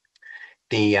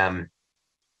 The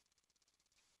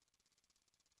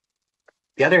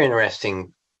other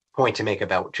interesting point to make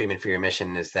about treatment for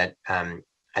remission is that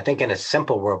I think in a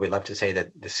simple world, we'd love to say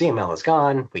that the CML is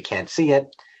gone, we can't see it,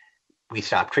 we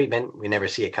stop treatment, we never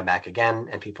see it come back again,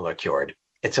 and people are cured.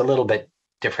 It's a little bit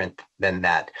different than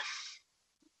that.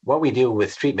 What we do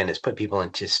with treatment is put people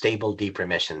into stable, deep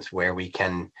remissions where we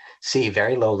can see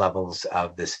very low levels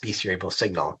of this BCR-ABL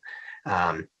signal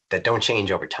that don't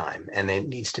change over time. And it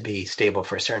needs to be stable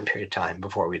for a certain period of time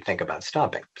before we think about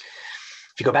stopping.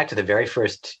 If you go back to the very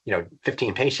first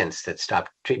 15 patients that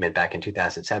stopped treatment back in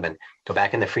 2007, go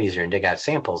back in the freezer and dig out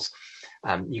samples,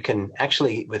 you can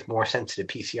actually, with more sensitive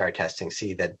PCR testing,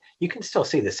 see that you can still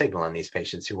see the signal in these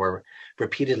patients who were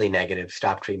repeatedly negative,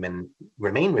 stopped treatment,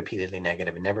 remain repeatedly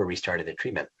negative, and never restarted the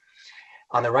treatment.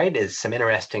 On the right is some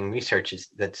interesting research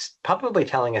that's probably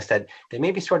telling us that there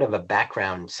may be sort of a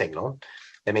background signal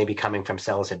that may be coming from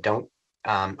cells that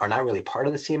are not really part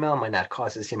of the CML, might not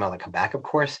cause the CML to come back, of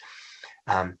course,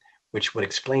 which would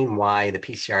explain why the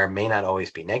PCR may not always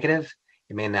be negative.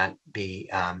 It may not be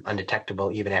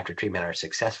undetectable even after treatment or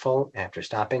successful after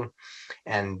stopping.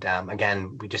 And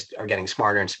again, we just are getting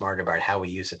smarter and smarter about how we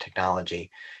use the technology.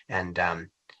 And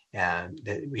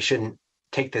we shouldn't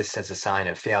take this as a sign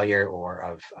of failure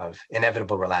or of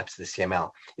inevitable relapse of the CML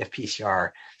if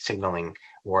PCR signaling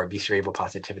or BCR-ABL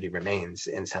positivity remains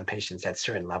in some patients at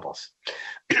certain levels.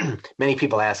 Many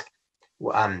people ask,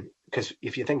 because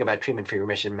if you think about treatment for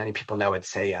remission, many people know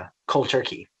it's a cold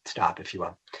turkey stop, if you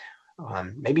will.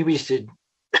 Maybe we should,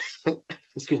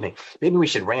 excuse me, maybe we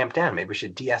should ramp down, maybe we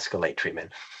should de-escalate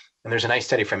treatment. And there's a nice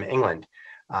study from England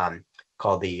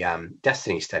called the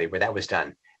Destiny study where that was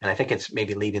done. And I think it's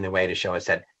maybe leading the way to show us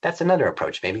that that's another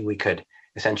approach. Maybe we could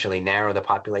essentially narrow the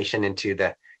population into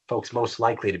the folks most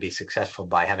likely to be successful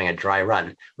by having a dry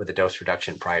run with a dose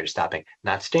reduction prior to stopping.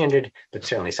 Not standard, but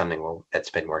certainly something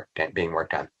that's been being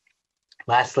worked on.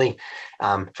 Lastly,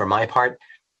 for my part,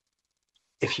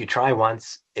 if you try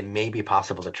once, it may be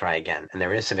possible to try again. And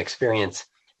there is some experience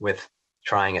with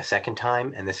trying a second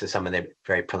time. And this is some of the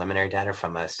very preliminary data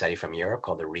from a study from Europe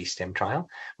called the ReStim trial,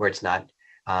 where it's not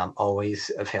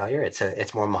always a failure.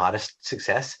 It's more modest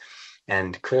success.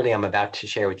 And clearly, I'm about to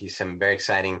share with you some very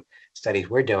exciting studies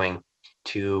we're doing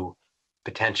to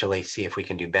potentially see if we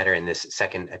can do better in this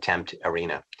second attempt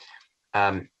arena.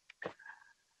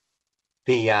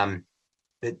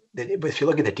 If you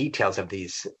look at the details of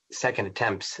these second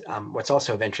attempts, what's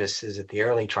also of interest is that the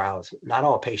early trials, not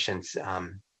all patients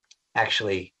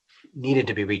actually needed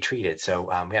to be retreated. So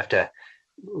we have to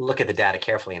look at the data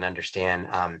carefully and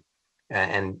understand.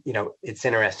 And it's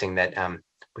interesting that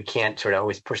we can't sort of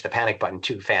always push the panic button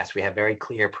too fast. We have very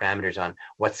clear parameters on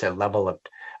what's the level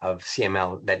of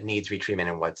CML that needs retreatment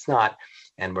and what's not.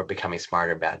 And we're becoming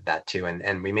smarter about that too.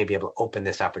 And we may be able to open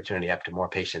this opportunity up to more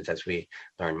patients as we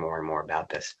learn more and more about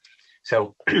this.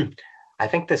 So I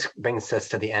think this brings us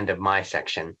to the end of my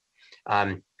section.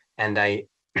 And I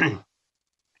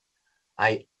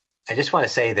just want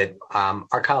to say that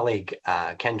our colleague,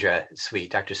 Kendra Sweet,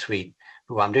 Dr. Sweet,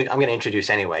 who I'm going to introduce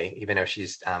anyway, even though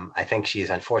I think she's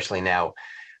unfortunately now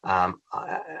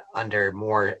under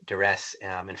more duress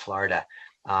in Florida,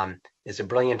 is a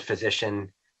brilliant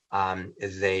physician,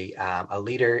 is a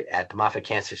leader at the Moffitt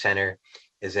Cancer Center,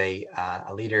 is a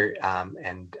leader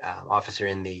and officer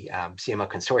in the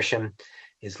CML Consortium,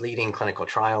 is leading clinical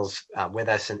trials with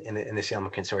us in the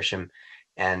CML Consortium.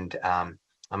 And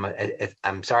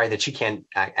I'm sorry that she can't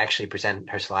actually present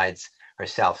her slides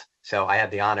herself. So I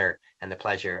have the honor and the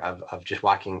pleasure of just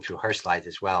walking through her slides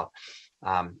as well.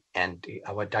 And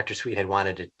what Dr. Sweet had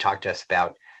wanted to talk to us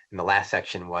about in the last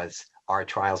section was our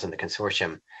trials in the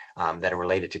consortium that are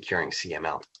related to curing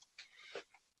CML.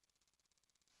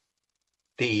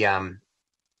 The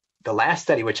the last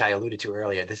study, which I alluded to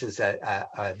earlier, this is a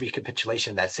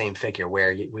recapitulation of that same figure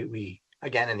where we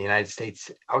again, in the United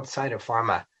States, outside of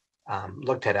pharma,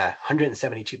 looked at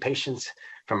 172 patients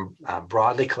from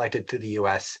broadly collected through the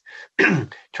US,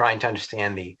 trying to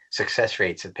understand the success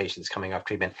rates of patients coming off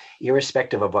treatment,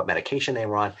 irrespective of what medication they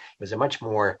were on. It was a much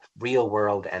more real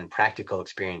world and practical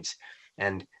experience.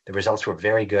 And the results were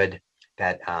very good,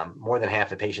 that more than half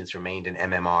the patients remained in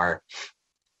MMR,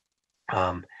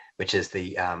 which is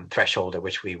the threshold at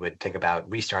which we would think about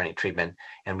restarting treatment.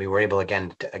 And we were able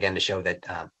again to show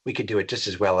that we could do it just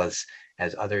as well as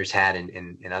others had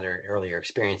in other earlier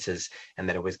experiences, and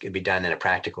that it could be done in a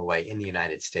practical way in the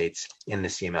United States in the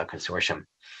CML consortium.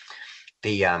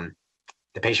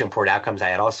 The patient-reported outcomes I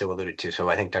had also alluded to. So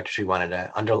I think Dr. Sweet wanted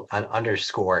to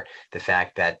underscore the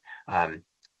fact that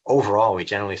overall, we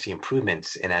generally see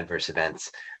improvements in adverse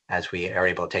events as we are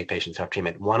able to take patients off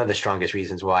treatment. One of the strongest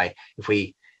reasons why,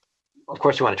 of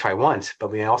course, we want to try once,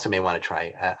 but we also may want to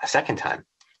try a second time.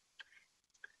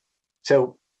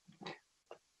 So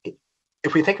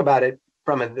if we think about it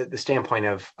from the standpoint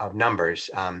of numbers,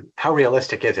 how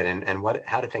realistic is it, and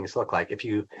how do things look like? If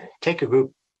you take a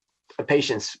group of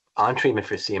patients on treatment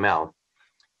for CML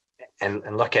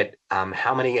and look at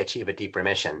how many achieve a deep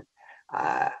remission,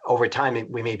 over time,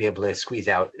 we may be able to squeeze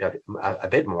out a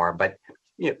bit more, but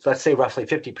let's say roughly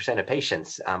 50% of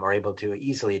patients are able to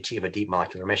easily achieve a deep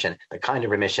molecular remission, the kind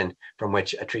of remission from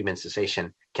which a treatment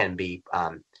cessation can be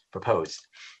proposed.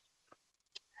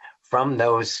 From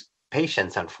those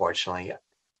patients, unfortunately,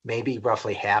 maybe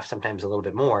roughly half, sometimes a little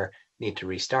bit more, need to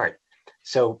restart.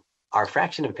 So our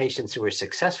fraction of patients who are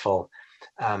successful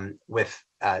with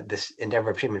this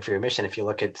endeavor of treatment-free remission, if you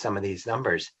look at some of these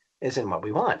numbers, isn't what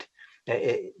we want.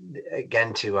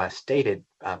 Again, to state it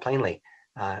plainly,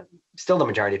 still the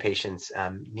majority of patients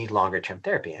need longer-term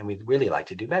therapy, and we'd really like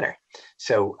to do better.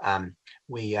 So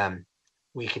we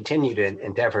continue to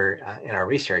endeavor in our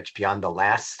research beyond the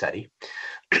last study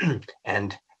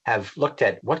and have looked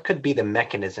at what could be the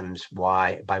mechanisms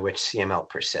by which CML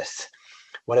persists.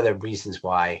 What are the reasons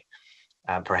why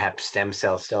perhaps stem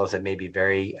cells that may be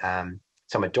very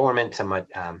somewhat dormant, somewhat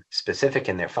specific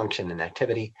in their function and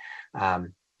activity,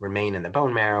 remain in the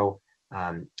bone marrow?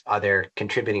 Are there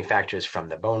contributing factors from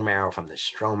the bone marrow, from the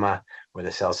stroma, where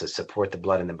the cells that support the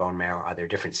blood in the bone marrow? Are there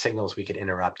different signals we could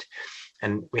interrupt?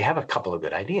 And we have a couple of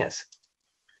good ideas.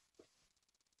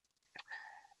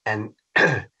 And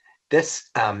this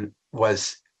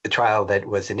was the trial that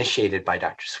was initiated by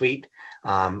Dr. Sweet,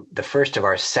 the first of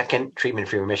our second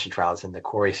treatment-free remission trials in the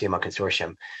CORI CML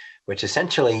consortium, which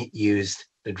essentially used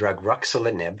the drug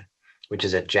ruxolitinib, which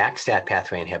is a JAK-STAT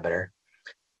pathway inhibitor,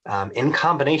 in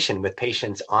combination with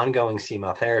patients' ongoing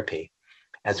CML therapy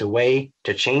as a way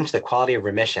to change the quality of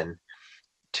remission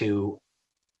to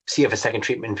see if a second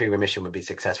treatment-free remission would be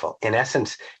successful. In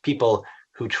essence, people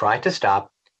who tried to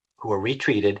stop, who were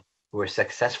retreated, who were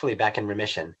successfully back in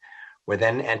remission, were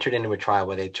then entered into a trial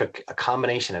where they took a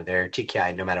combination of their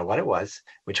TKI, no matter what it was,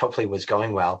 which hopefully was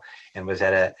going well and was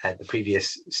at the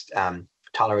previous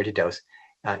tolerated dose,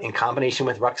 in combination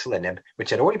with ruxolitinib, which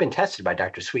had already been tested by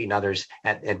Dr. Sweet and others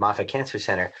at Moffitt Cancer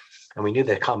Center, and we knew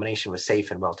the combination was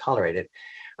safe and well tolerated.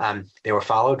 They were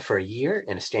followed for a year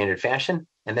in a standard fashion,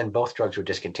 and then both drugs were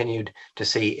discontinued to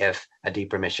see if a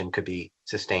deep remission could be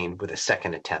sustained with a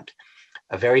second attempt.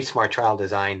 A very smart trial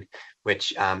design,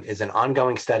 which is an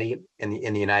ongoing study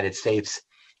in the United States.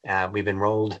 We've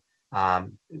enrolled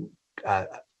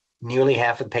nearly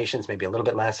half of the patients, maybe a little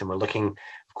bit less, and we're looking,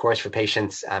 of course, for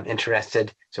patients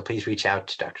interested. So please reach out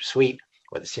to Dr. Sweet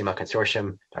or the CML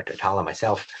Consortium, Dr. Atallah,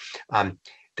 myself.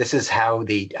 This is how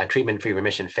the treatment-free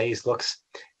remission phase looks.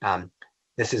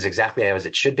 This is exactly as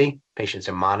it should be. Patients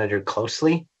are monitored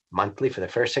closely, monthly for the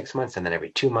first 6 months, and then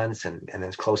every 2 months, and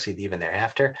then closely even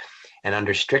thereafter. And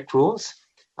under strict rules,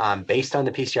 based on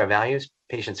the PCR values,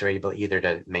 patients are able either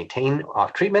to maintain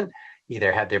off treatment,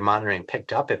 either have their monitoring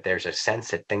picked up if there's a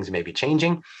sense that things may be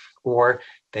changing, or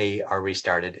they are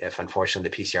restarted if, unfortunately,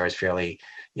 the PCR is fairly,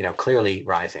 clearly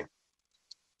rising.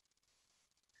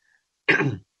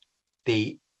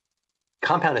 The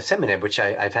compound asciminib, which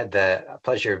I've had the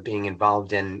pleasure of being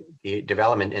involved in the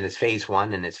development in its phase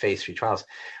 1 and its phase 3 trials,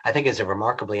 I think is a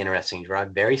remarkably interesting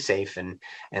drug, very safe and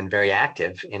very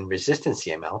active in resistant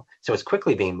CML. So it's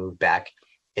quickly being moved back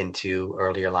into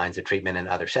earlier lines of treatment and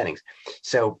other settings.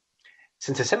 So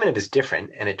since asciminib is different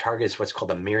and it targets what's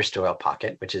called the myristoyl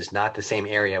pocket, which is not the same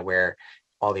area where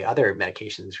all the other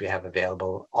medications we have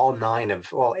available, all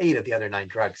 8 of the other 9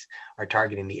 drugs are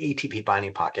targeting the ATP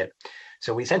binding pocket.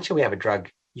 So we essentially have a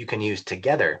drug you can use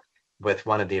together with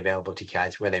one of the available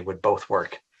TKIs where they would both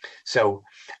work. So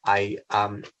I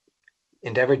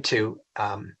endeavored to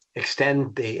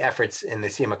extend the efforts in the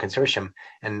CML consortium,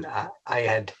 and I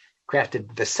had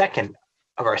crafted the second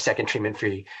of our second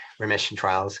treatment-free remission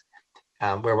trials,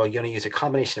 where we're going to use a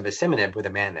combination of asciminib with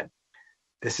imatinib.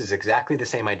 This is exactly the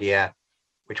same idea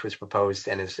which was proposed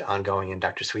and is ongoing in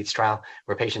Dr. Sweet's trial,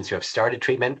 where patients who have started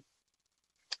treatment,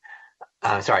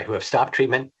 who have stopped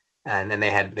treatment, and then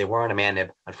they were on imatinib.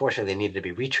 Unfortunately, they needed to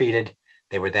be retreated.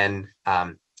 They were then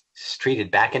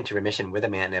treated back into remission with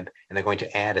imatinib, and they're going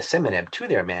to add asciminib to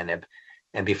their imatinib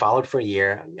and be followed for a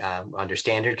year under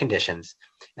standard conditions,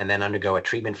 and then undergo a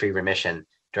treatment-free remission,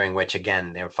 during which,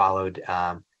 again, they were followed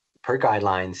per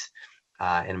guidelines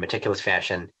in a meticulous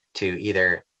fashion to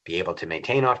either be able to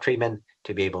maintain off treatment,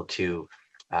 to be able to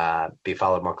be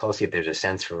followed more closely if there's a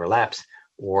sense for relapse,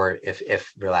 or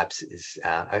if relapse is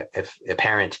if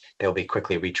apparent, they'll be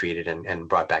quickly retreated and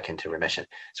brought back into remission.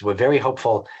 So we're very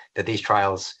hopeful that these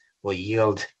trials will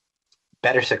yield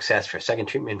better success for second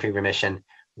treatment-free remission.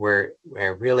 We're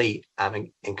really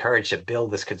encouraged to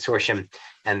build this consortium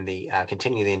and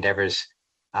continue the endeavors,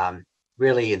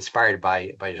 really inspired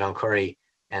by Jean Coury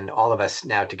and all of us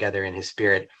now together in his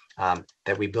spirit,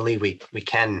 that we believe we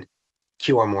can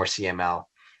cure more CML.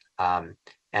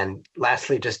 And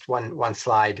lastly, just one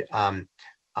slide on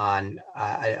an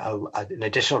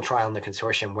additional trial in the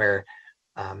consortium where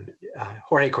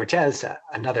Jorge Cortez,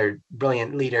 another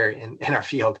brilliant leader in our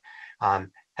field,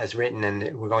 has written,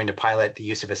 and we're going to pilot the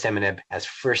use of asciminib as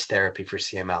first therapy for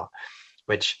CML,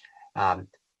 which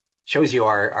shows you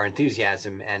our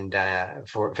enthusiasm and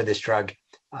for this drug.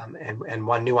 And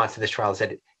one nuance of this trial is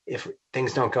that if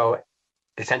things don't go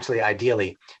essentially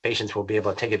ideally, patients will be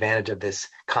able to take advantage of this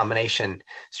combination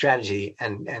strategy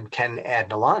and can add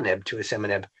nilotinib to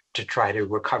asciminib to try to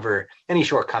recover any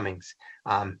shortcomings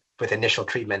with initial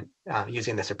treatment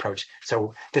using this approach.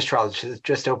 So this trial is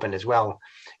just opened as well,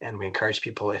 and we encourage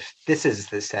people, if this is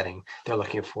the setting they're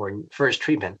looking for first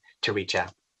treatment, to reach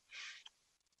out.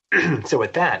 So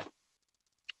with that,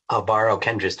 I'll borrow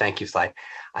Kendra's thank you slide.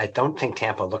 I don't think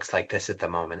Tampa looks like this at the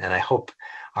moment, and I hope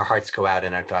our hearts go out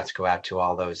and our thoughts go out to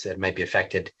all those that might be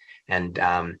affected. And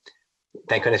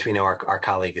thank goodness we know our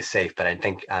colleague is safe, but I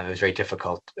think it was very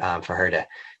difficult for her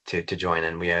to join,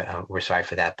 and we're sorry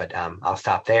for that. But I'll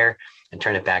stop there and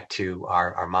turn it back to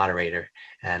our moderator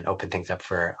and open things up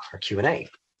for our Q&A.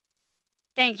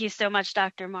 Thank you so much,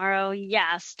 Dr. Mauro.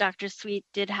 Yes, Dr. Sweet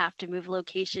did have to move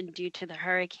location due to the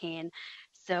hurricane.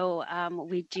 So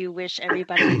we do wish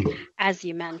everybody, as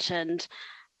you mentioned,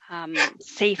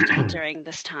 safety during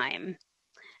this time.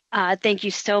 Thank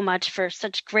you so much for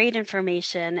such great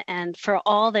information and for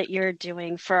all that you're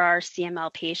doing for our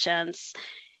CML patients.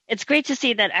 It's great to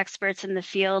see that experts in the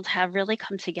field have really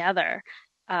come together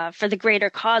for the greater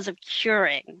cause of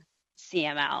curing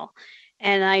CML.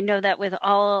 And I know that with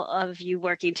all of you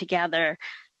working together,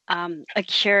 a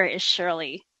cure is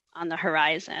surely on the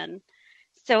horizon.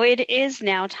 So it is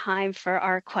now time for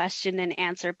our question and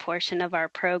answer portion of our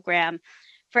program.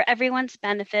 For everyone's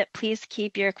benefit, please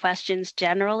keep your questions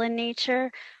general in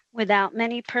nature without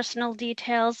many personal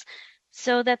details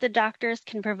so that the doctors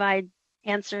can provide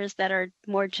answers that are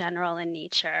more general in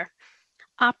nature.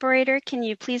 Operator, can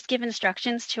you please give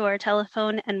instructions to our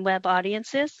telephone and web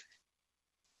audiences?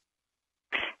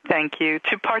 Thank you.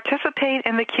 To participate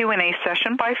in the Q&A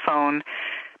session by phone,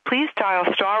 please dial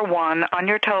 *1 on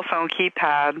your telephone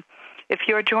keypad. If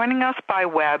you are joining us by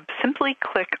web, simply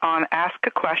click on Ask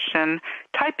a Question,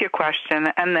 type your question,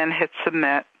 and then hit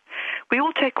Submit. We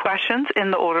will take questions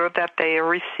in the order that they are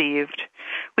received.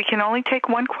 We can only take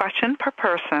one question per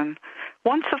person.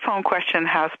 Once the phone question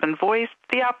has been voiced,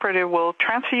 the operator will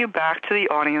transfer you back to the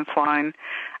audience line.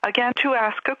 Again, to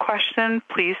ask a question,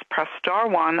 please press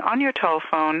 *1 on your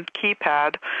telephone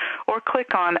keypad or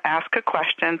click on Ask a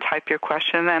Question, type your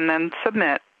question, and then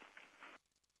Submit.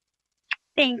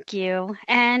 Thank you.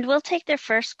 And we'll take the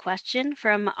first question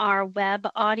from our web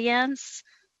audience.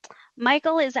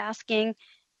 Michael is asking,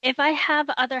 if I have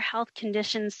other health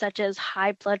conditions such as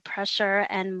high blood pressure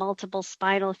and multiple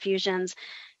spinal fusions,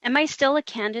 am I still a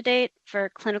candidate for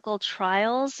clinical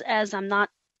trials as I'm not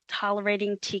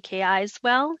tolerating TKIs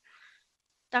well?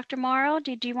 Dr. Mauro,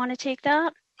 do you want to take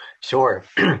that? Sure.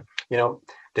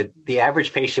 The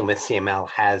average patient with CML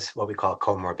has what we call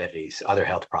comorbidities, other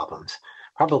health problems,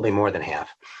 probably more than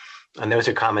half. And those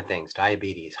are common things: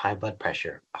 diabetes, high blood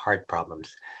pressure, heart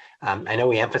problems. I know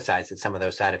we emphasize that some of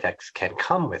those side effects can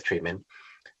come with treatment.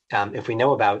 If we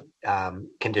know about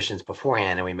conditions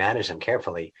beforehand and we manage them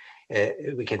carefully,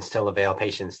 we can still avail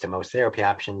patients to most therapy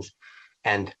options.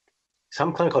 And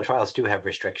some clinical trials do have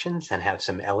restrictions and have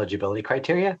some eligibility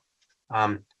criteria,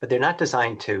 but they're not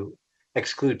designed to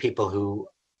exclude people who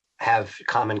have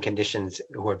common conditions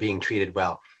who are being treated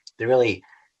well. they're really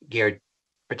geared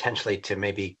potentially to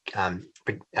maybe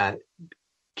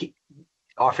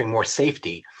offering more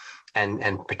safety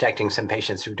and protecting some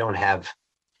patients who don't have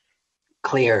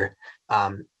clear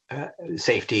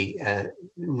safety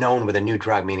known with a new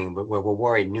drug, meaning where we're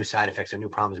worried new side effects or new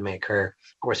problems may occur,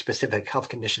 or specific health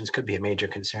conditions could be a major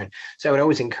concern. So I would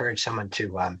always encourage someone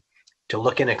to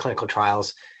look into clinical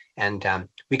trials, and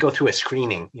we go through a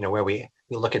screening, where we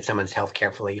look at someone's health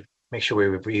carefully, make sure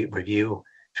we review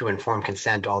through informed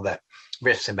consent all the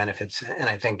risks and benefits. And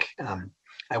I think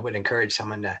I would encourage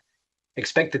someone to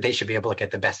expect that they should be able to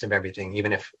get the best of everything,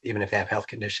 even if they have health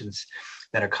conditions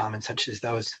that are common, such as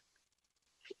those.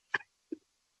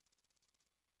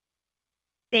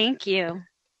 Thank you.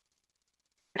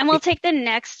 And we'll take the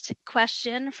next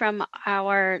question from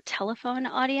our telephone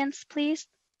audience, please.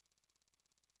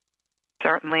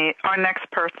 Certainly. Our next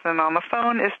person on the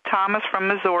phone is Thomas from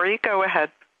Missouri. Go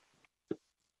ahead.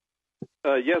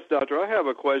 Yes, doctor. I have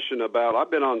a question about,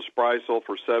 I've been on Sprycel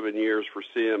for 7 years for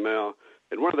CML,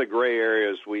 and one of the gray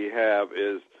areas we have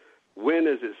is, when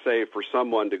is it safe for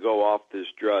someone to go off this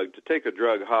drug, to take a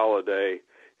drug holiday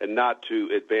and not to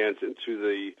advance into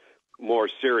the more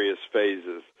serious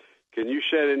phases? Can you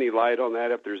shed any light on that,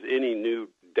 if there's any new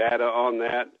data on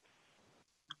that?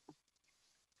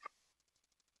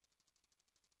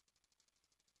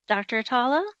 Dr.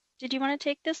 Atallah, did you want to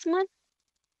take this one?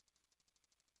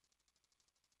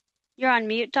 You're on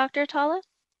mute, Dr. Atallah.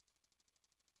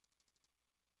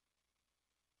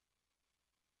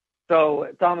 So,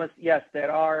 Thomas, yes,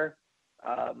 there are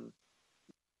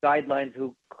guidelines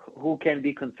who can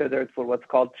be considered for what's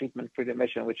called treatment-free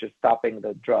remission, which is stopping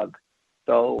the drug.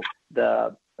 So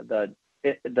the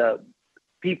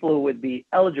people who would be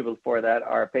eligible for that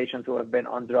are patients who have been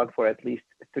on drug for at least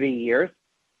 3 years,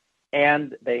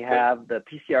 and they have the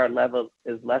PCR level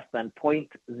is less than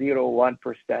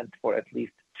 0.01% for at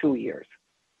least 2 years.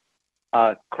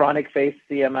 Chronic phase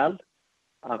CML,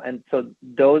 and so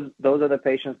those are the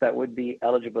patients that would be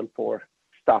eligible for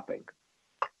stopping.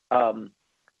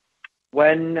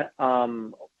 When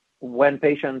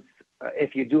patients,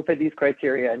 if you do fit these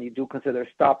criteria and you do consider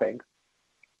stopping,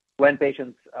 when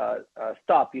patients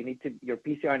stop, your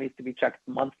PCR needs to be checked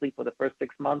monthly for the first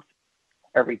 6 months,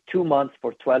 every 2 months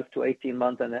for 12 to 18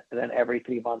 months, and then every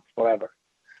 3 months forever.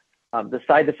 The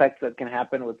side effects that can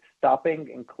happen with stopping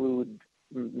include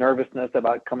nervousness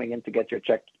about coming in to get your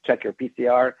check your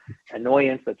PCR,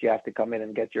 annoyance that you have to come in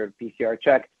and get your PCR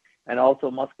checked, and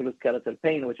also musculoskeletal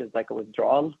pain, which is like a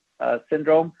withdrawal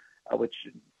syndrome, which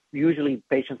usually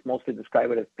patients mostly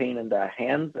describe it as pain in the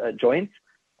hands, joints,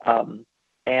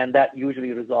 and that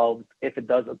usually resolves, if it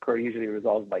does occur, usually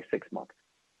resolves by 6 months.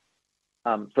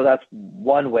 So that's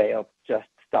one way of just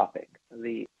stopping.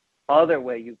 The other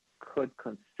way you could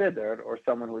consider, or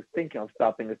someone who's thinking of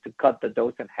stopping, is to cut the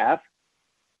dose in half.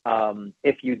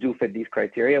 If you do fit these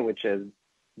criteria, which is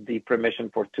deep remission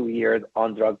for 2 years,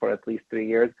 on drug for at least 3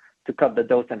 years, to cut the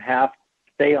dose in half,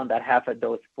 stay on that half a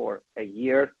dose for a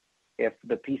year. If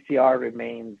the PCR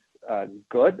remains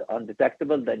good,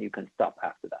 undetectable, then you can stop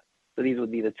after that. So these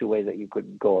would be the 2 ways that you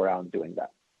could go around doing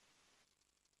that.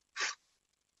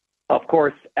 Of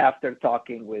course, after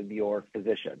talking with your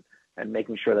physician and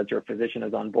making sure that your physician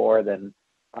is on board and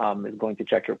is going to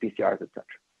check your PCRs, etc.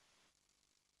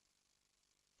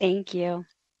 Thank you.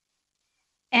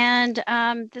 And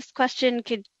this question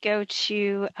could go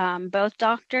to both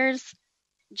doctors.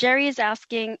 Jerry is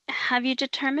asking, have you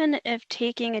determined if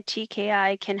taking a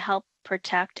TKI can help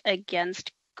protect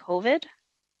against COVID?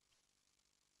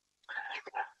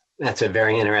 That's a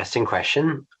very interesting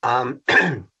question.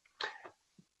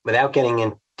 Without getting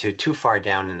into too far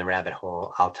down in the rabbit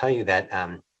hole, I'll tell you that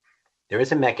there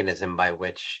is a mechanism by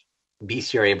which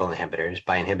BCR-ABL inhibitors,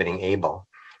 by inhibiting ABL,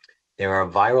 there are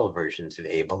viral versions of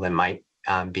ABL that might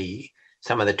be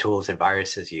some of the tools that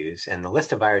viruses use. And the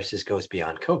list of viruses goes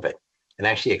beyond COVID. It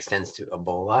actually extends to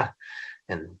Ebola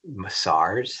and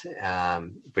SARS,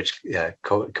 which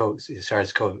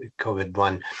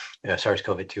SARS-CoV-1,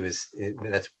 SARS-CoV-2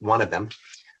 that's one of them.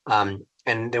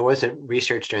 And there was a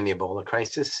research during the Ebola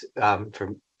crisis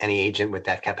for any agent with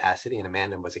that capacity, and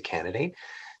Amanda was a candidate.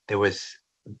 There was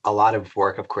a lot of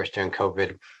work, of course, during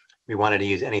COVID. We wanted to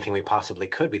use anything we possibly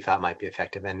could we thought might be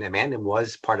effective, and imatinib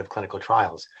was part of clinical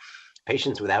trials.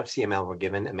 Patients without CML were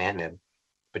given imatinib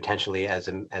potentially as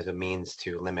a means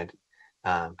to limit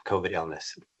COVID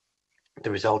illness.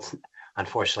 The results,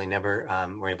 unfortunately, never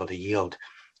were able to yield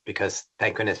because,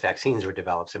 thank goodness, vaccines were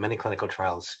developed. So many clinical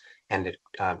trials ended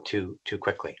too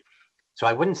quickly. So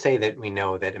I wouldn't say that we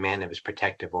know that imatinib is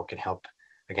protective or can help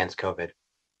against COVID.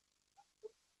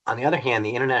 On the other hand,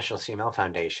 the International CML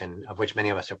Foundation, of which many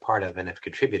of us are part of and have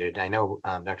contributed, I know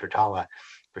Dr. Atallah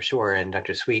for sure and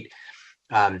Dr. Sweet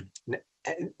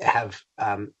have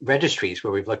registries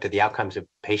where we've looked at the outcomes of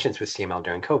patients with CML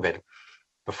during COVID,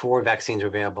 before vaccines were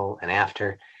available and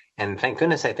after. And thank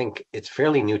goodness, I think it's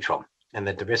fairly neutral, and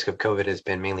that the risk of COVID has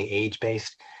been mainly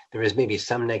age-based. There is maybe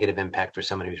some negative impact for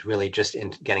someone who's really just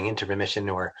getting into remission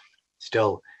or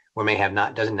still, or may have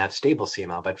doesn't have stable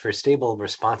CML, but for stable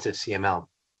responsive CML,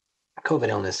 COVID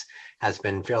illness has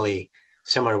been fairly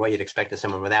similar to what you'd expect of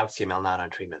someone without CML not on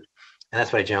treatment. And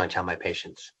that's what I generally tell my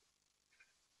patients.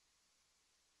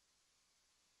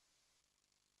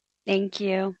 Thank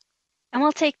you. And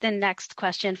we'll take the next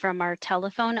question from our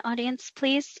telephone audience,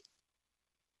 please.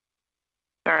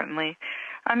 Certainly.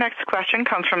 Our next question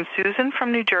comes from Susan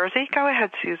from New Jersey. Go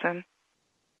ahead, Susan.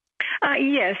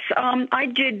 Yes, I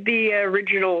did the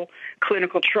original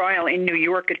clinical trial in New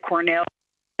York at Cornell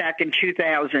back in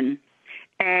 2000,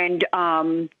 and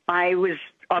I've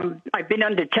been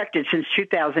undetected since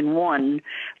 2001,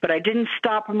 but I didn't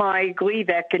stop my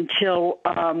Gleevec until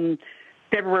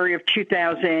February of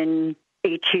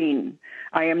 2018.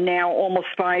 I am now almost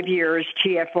 5 years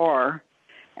TFR,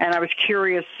 and I was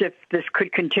curious if this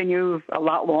could continue a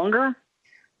lot longer.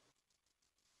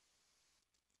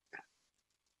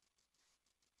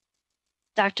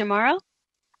 Dr. Mauro?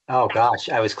 Oh gosh,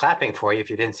 I was clapping for you if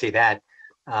you didn't see that.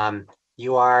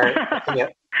 You are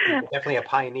definitely a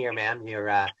pioneer, ma'am.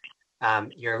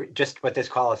 You're just what this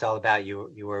call is all about.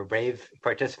 You were a brave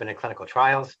participant in clinical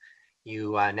trials.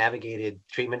 You navigated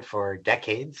treatment for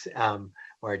decades,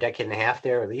 or a decade and a half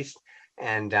there at least,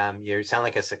 and you sound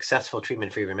like a successful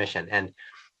treatment-free remission. And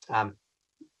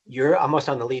you're almost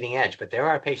on the leading edge, but there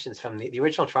are patients from the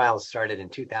original trials started in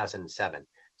 2007.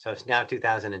 So it's now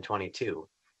 2022.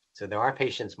 So there are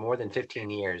patients more than 15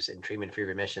 years in treatment-free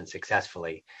remission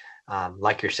successfully,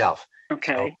 like yourself.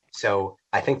 Okay. So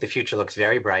I think the future looks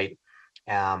very bright.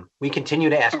 We continue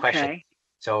to ask questions.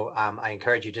 So I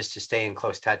encourage you just to stay in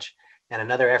close touch. And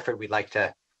another effort we'd like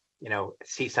to,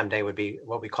 see someday would be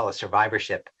what we call a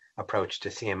survivorship approach to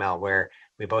CML, where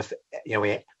we both,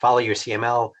 we follow your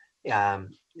CML,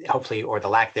 hopefully, or the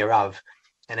lack thereof,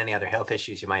 and any other health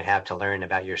issues you might have to learn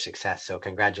about your success. So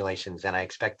congratulations, and I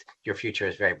expect your future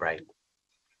is very bright.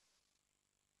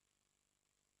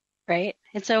 Right.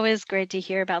 It's always great to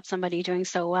hear about somebody doing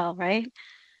so well, right?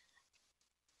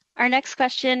 Our next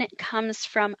question comes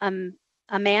from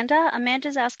Amanda.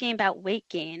 Amanda's asking about weight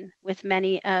gain with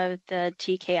many of the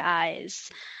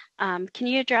TKIs. Can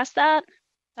you address that,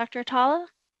 Dr. Atallah?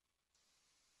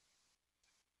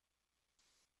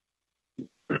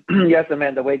 Yes,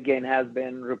 Amanda, weight gain has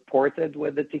been reported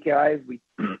with the TKIs.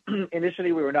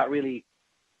 Initially, we were not really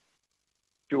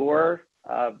sure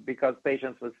because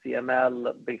patients with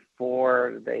CML,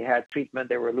 before they had treatment,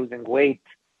 they were losing weight,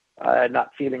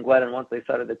 not feeling well. And once they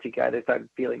started the TKI, they started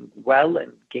feeling well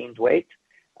and gained weight.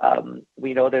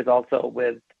 We know there's also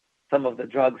with some of the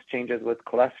drugs changes with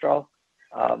cholesterol.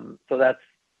 So that's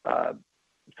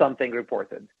something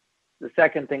reported. The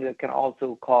second thing that can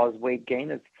also cause weight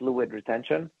gain is fluid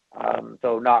retention.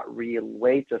 So not real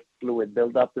weight, just fluid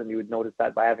buildup. And you would notice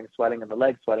that by having swelling in the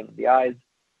legs, swelling in the eyes.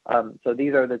 So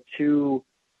these are the two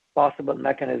possible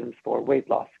mechanisms for weight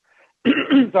loss.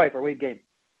 For weight gain.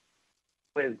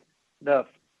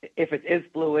 If it is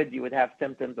fluid, you would have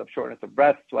symptoms of shortness of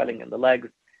breath, swelling in the legs,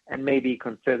 and maybe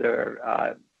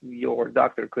consider, your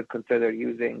doctor could consider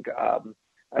using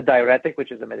a diuretic,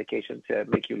 which is a medication to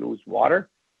make you lose water.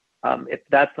 If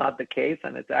that's not the case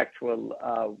and it's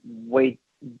actual weight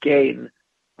gain,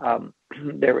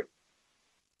 there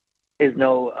is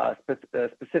no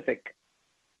specific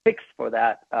fix for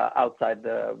that outside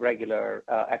the regular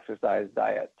exercise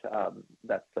diet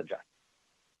that's suggested.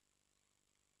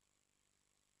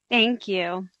 Thank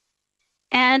you.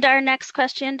 And our next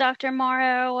question, Dr.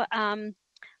 Mauro,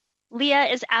 Leah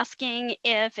is asking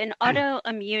if an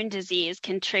autoimmune disease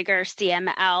can trigger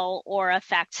CML or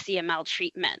affect CML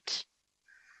treatment.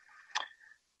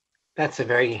 That's a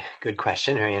very good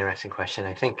question, very interesting question.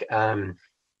 I think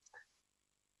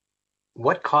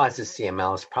what causes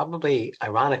CML is probably,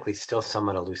 ironically, still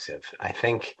somewhat elusive. I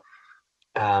think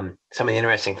some of the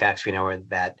interesting facts we know are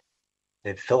that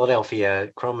the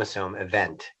Philadelphia chromosome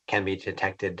event can be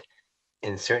detected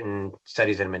in certain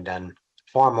studies that have been done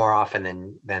far more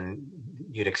often than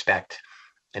you'd expect,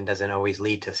 and doesn't always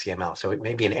lead to CML. So it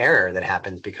may be an error that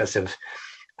happens because of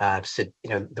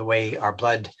the way our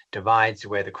blood divides,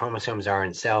 where the chromosomes are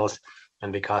in cells,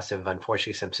 and because of,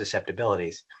 unfortunately, some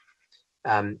susceptibilities.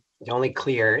 The only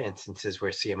clear instances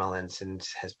where CML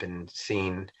incidence has been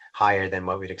seen higher than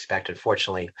what we'd expect,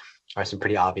 unfortunately, are some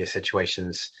pretty obvious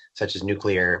situations, such as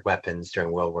nuclear weapons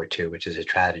during World War II, which is a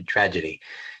tragedy,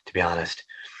 to be honest.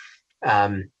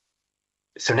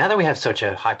 So now that we have such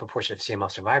a high proportion of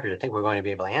CML survivors, I think we're going to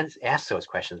be able to ask those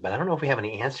questions, but I don't know if we have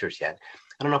any answers yet.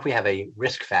 I don't know if we have a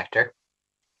risk factor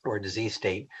or a disease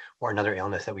state or another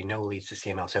illness that we know leads to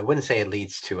CML. So I wouldn't say it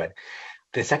leads to it.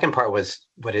 The second part was,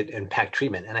 would it impact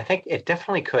treatment? And I think it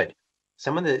definitely could.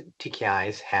 Some of the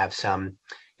TKIs have some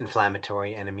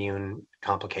inflammatory and immune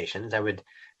complications.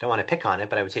 Don't want to pick on it,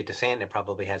 but I would say dasatinib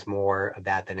probably has more of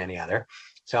that than any other.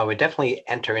 So I would definitely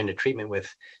enter into treatment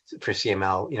for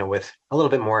CML, with a little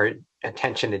bit more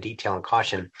attention to detail and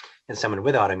caution in someone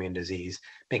with autoimmune disease,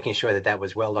 making sure that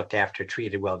was well looked after,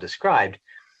 treated, well described,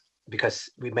 because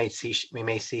we may see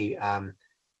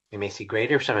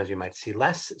greater, sometimes we might see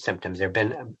less symptoms. There have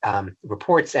been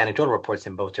anecdotal reports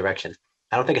in both directions.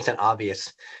 I don't think it's an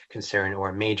obvious concern or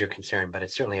a major concern, but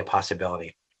it's certainly a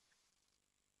possibility.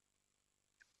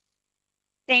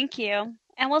 Thank you.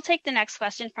 And we'll take the next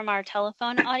question from our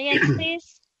telephone audience,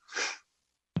 please.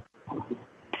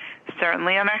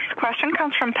 Certainly. Our next question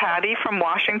comes from Patty from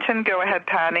Washington. Go ahead,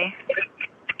 Patty.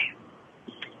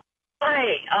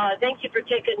 Hi. Thank you for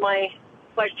taking my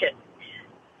question.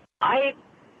 I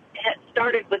had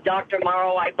started with Dr.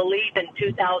 Mauro, I believe, in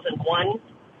 2001,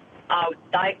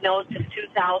 diagnosed in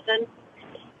 2000,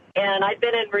 and I've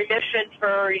been in remission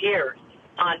for years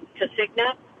on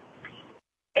Tasigna.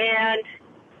 And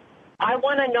I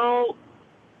want to know,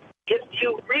 if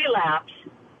you relapse,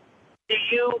 do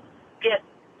you get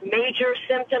major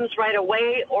symptoms right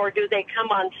away, or do they come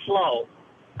on slow?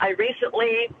 I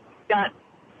recently got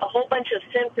a whole bunch of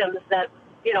symptoms that,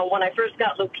 when I first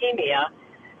got leukemia,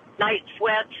 night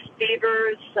sweats,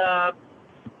 fevers,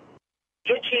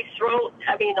 itchy throat,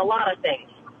 a lot of things.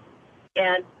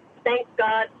 And thank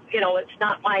God, it's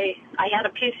not I had a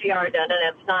PCR done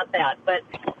and it's not that. But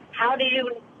how do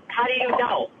you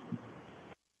know?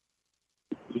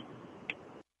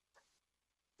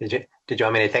 Did you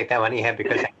want me to take that one, Ehab?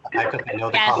 Because I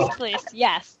know the call. Yes, please.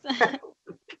 Yes.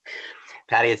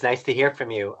 Patty, it's nice to hear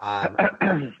from you.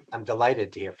 I'm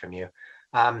delighted to hear from you.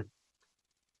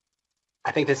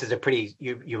 I think this is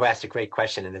you asked a great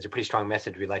question, and there's a pretty strong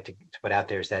message we'd like to put out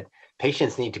there, is that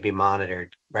patients need to be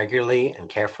monitored regularly and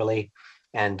carefully.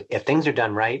 And if things are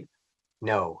done right,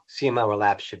 no, CML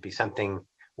relapse should be something,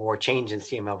 or change in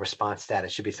CML response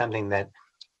status should be something that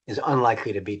is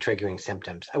unlikely to be triggering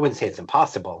symptoms. I wouldn't say it's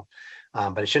impossible,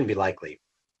 but it shouldn't be likely,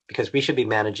 because we should be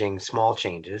managing small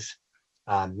changes,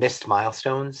 missed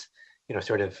milestones,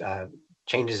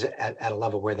 changes at a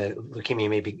level where the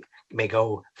leukemia may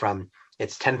go from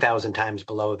it's 10,000 times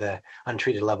below the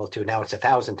untreated level to now it's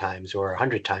 1,000 times or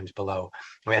 100 times below.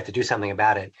 We have to do something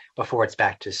about it before it's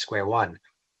back to square one,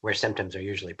 where symptoms are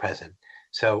usually present.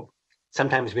 So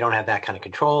sometimes we don't have that kind of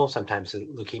control. Sometimes the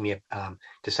leukemia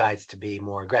decides to be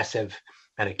more aggressive,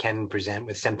 and it can present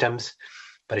with symptoms,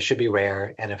 but it should be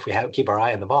rare. And if we keep our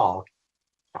eye on the ball,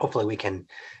 hopefully we can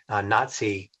not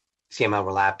see CML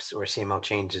relapse or CML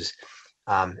changes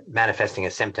manifesting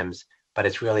as symptoms, but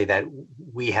it's really that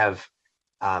we have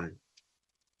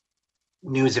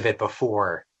news of it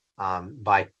before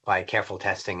by careful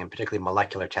testing, and particularly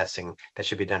molecular testing that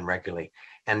should be done regularly.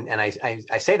 And I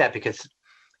say that because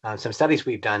some studies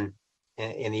we've done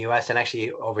in the US and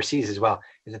actually overseas as well,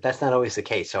 is that that's not always the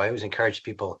case. So I always encourage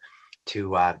people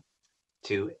to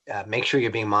make sure you're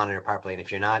being monitored properly. And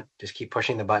if you're not, just keep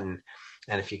pushing the button.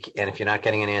 And if you're not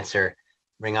getting an answer,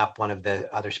 ring up one of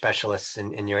the other specialists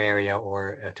in your area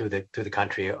or through the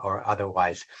country or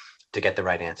otherwise to get the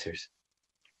right answers.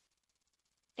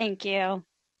 Thank you.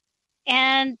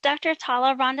 And Dr.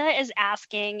 Atallah, Rhonda is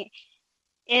asking,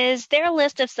 is there a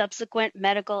list of subsequent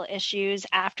medical issues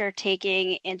after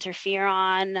taking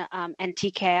interferon and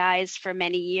TKIs for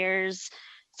many years,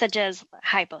 such as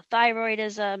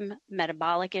hypothyroidism,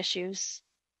 metabolic issues?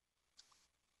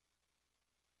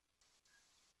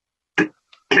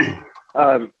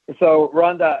 So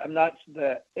Rhonda, I'm not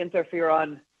the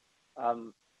interferon.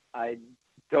 I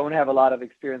don't have a lot of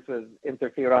experience with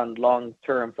interferon long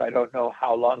term, so I don't know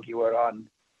how long you were on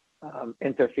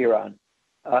interferon.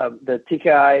 The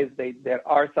TKIs, there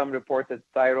are some reported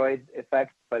thyroid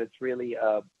effects, but it's really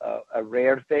a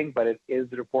rare thing, but it is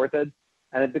reported.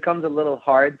 And it becomes a little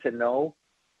hard to know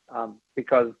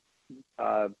because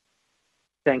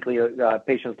thankfully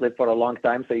patients live for a long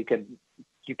time, so you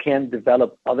can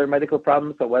develop other medical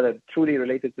problems. So whether it's truly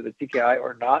related to the TKI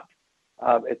or not,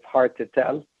 it's hard to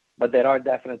tell. But there are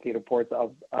definitely reports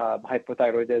of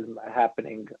hypothyroidism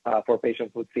happening for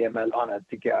patients with CML on a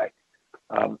TKI.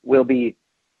 We'll be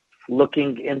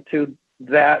looking into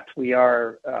that, we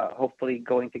are hopefully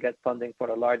going to get funding for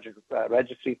a large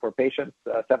registry for patients,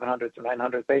 700 to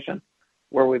 900 patients,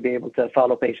 where we'll be able to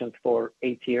follow patients for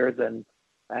 8 years and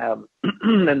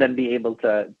and then be able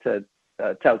to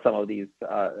tell some of these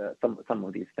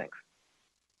things.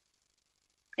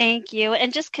 Thank you.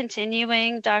 And just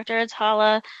continuing, Dr.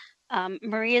 Atallah,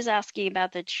 Marie is asking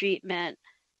about the treatment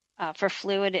for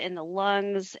fluid in the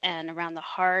lungs and around the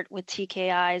heart with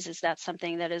TKIs. Is that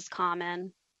something that is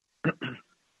common?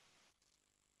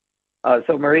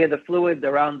 So Maria, the fluid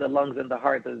around the lungs and the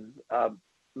heart is,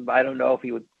 I don't know if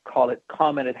you would call it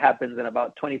common. It happens in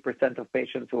about 20% of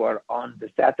patients who are on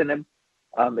dasatinib.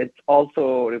 It's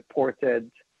also reported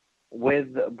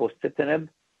with bosutinib,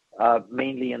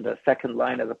 mainly in the second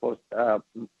line as opposed to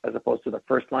the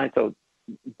first line. So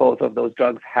both of those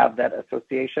drugs have that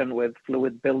association with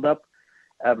fluid buildup.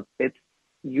 It's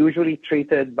usually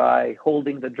treated by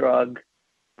holding the drug,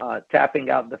 tapping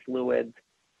out the fluid,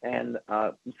 and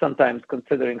sometimes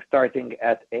considering starting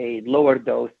at a lower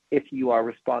dose if you are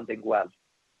responding well.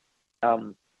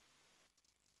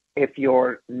 If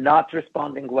you're not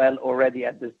responding well already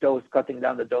at this dose, cutting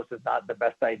down the dose is not the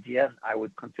best idea, and I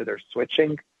would consider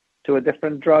switching to a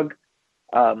different drug.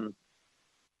 Sorry.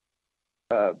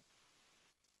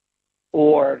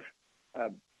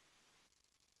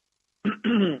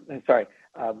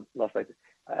 Lost my.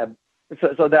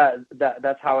 So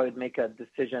that's how I would make a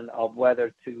decision of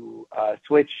whether to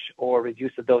switch or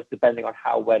reduce the dose depending on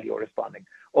how well you're responding.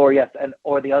 Or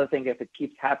the other thing, if it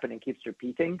keeps happening, keeps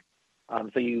repeating,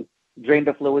 so you drain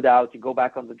the fluid out, you go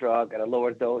back on the drug at a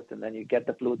lower dose, and then you get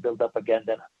the fluid build up again,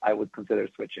 then I would consider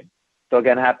switching. So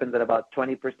again, it happens in about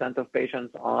 20% of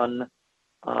patients on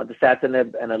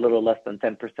dasatinib and a little less than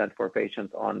 10% for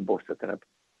patients on bosutinib.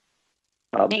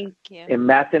 Thank you.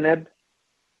 Imatinib.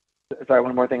 Sorry,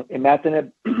 one more thing.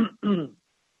 Imatinib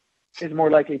is more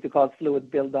likely to cause fluid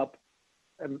buildup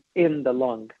in the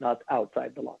lung, not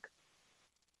outside the lung.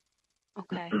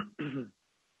 Okay.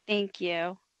 Thank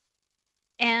you.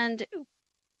 And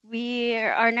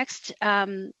our next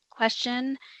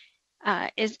question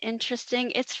is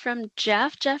interesting. It's from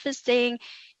Jeff. Jeff is saying,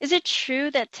 is it true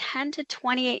that 10 to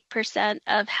 28%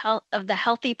 of the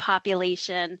healthy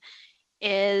population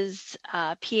is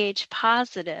pH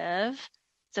positive,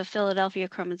 so Philadelphia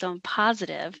chromosome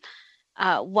positive?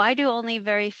 Why do only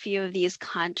very few of these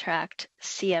contract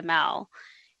CML?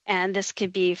 And this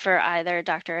could be for either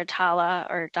Dr. Atallah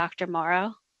or Dr.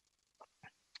 Mauro.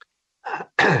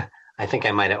 I think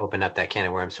I might have opened up that can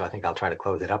of worms, so I think I'll try to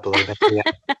close it up a little bit.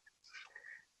 Yeah.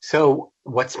 So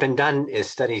what's been done is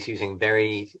studies using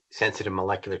very sensitive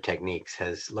molecular techniques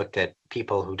has looked at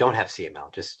people who don't have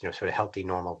CML, just sort of healthy,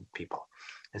 normal people,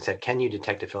 and said, can you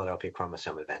detect a Philadelphia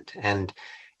chromosome event? And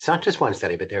it's not just one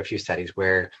study, but there are a few studies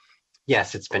where,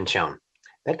 yes, it's been shown.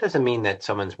 That doesn't mean that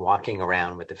someone's walking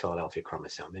around with the Philadelphia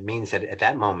chromosome. It means that at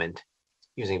that moment,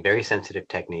 using very sensitive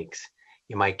techniques,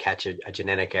 you might catch a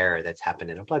genetic error that's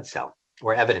happened in a blood cell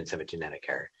or evidence of a genetic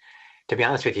error. To be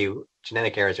honest with you,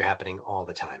 genetic errors are happening all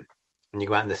the time. When you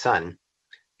go out in the sun,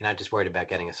 you're not just worried about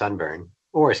getting a sunburn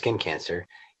or a skin cancer.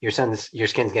 Your skin's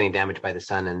getting damaged by the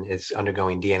sun and is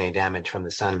undergoing DNA damage from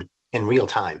the sun in real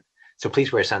time. So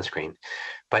please wear sunscreen.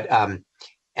 But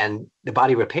and the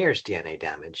body repairs DNA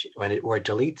damage or it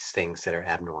deletes things that are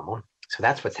abnormal. So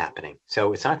that's what's happening.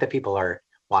 So it's not that people are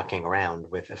walking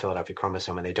around with a Philadelphia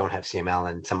chromosome and they don't have CML,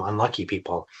 and some unlucky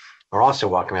people are also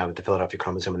walking around with the Philadelphia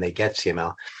chromosome and they get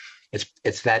CML.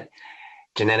 It's that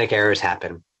genetic errors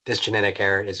happen. This genetic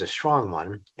error is a strong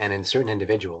one, and in certain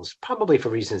individuals, probably for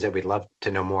reasons that we'd love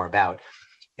to know more about,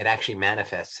 it actually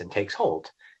manifests and takes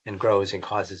hold and grows and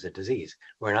causes a disease.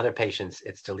 Where in other patients,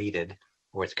 it's deleted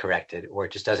or it's corrected, or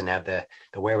it just doesn't have the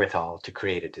wherewithal to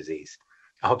create a disease.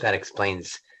 I hope that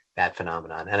explains that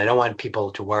phenomenon. And I don't want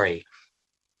people to worry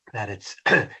that it's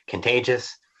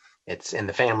contagious, it's in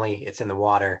the family, it's in the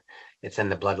water, it's in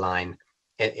the bloodline.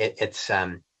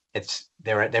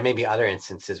 There may be other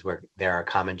instances where there are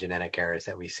common genetic errors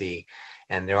that we see,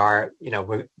 and there are,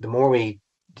 the more we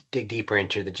dig deeper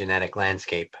into the genetic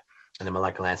landscape and the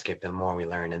molecular landscape, the more we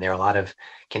learn. And there are a lot of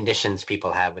conditions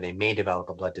people have where they may develop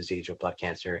a blood disease or blood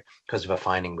cancer because of a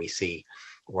finding we see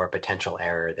or a potential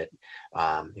error that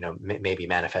may be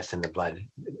manifest in the blood.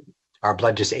 Our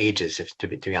blood just ages, to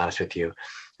be honest with you,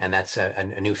 and that's a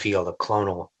new field of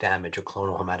clonal damage or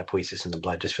clonal hematopoiesis in the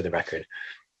blood, just for the record.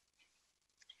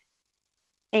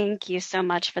 Thank you so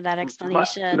much for that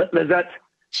explanation. Lizette?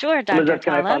 Sure, Dr. Lizette,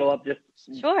 can I Atallah? follow up just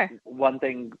Sure. one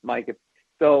thing, Mike?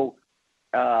 So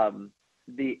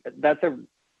that's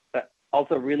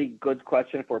also a really good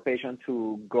question for patients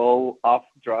who go off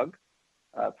drug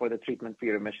for the treatment-free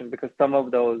remission, because some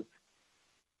of those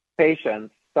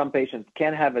patients, some patients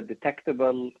can have a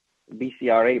detectable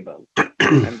BCR-ABL,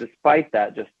 and despite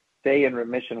that, just stay in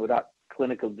remission without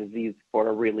clinical disease for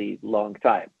a really long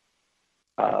time.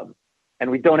 And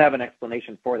we don't have an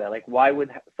explanation for that. Like, why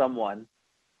would someone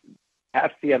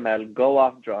have CML, go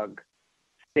off drug,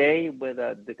 stay with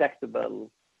a detectable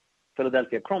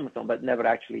Philadelphia chromosome, but never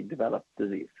actually develop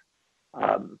disease?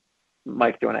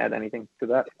 Mike, do you want to add anything to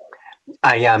that?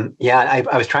 I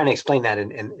was trying to explain that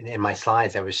in my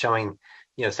slides. I was showing,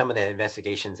 some of the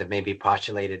investigations have maybe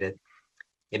postulated it.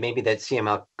 It may be that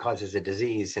CML causes a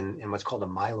disease in what's called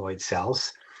the myeloid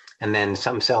cells. And then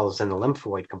some cells in the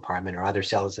lymphoid compartment or other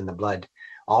cells in the blood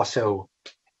also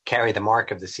carry the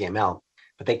mark of the CML,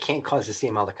 but they can't cause the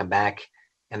CML to come back,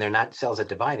 and they're not cells that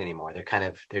divide anymore.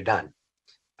 They're done,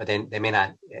 but then they may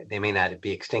not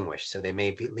be extinguished. So they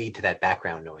may lead to that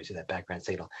background noise or that background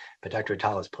signal. But Dr.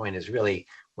 Atallah's point is really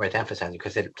worth emphasizing,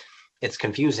 because it's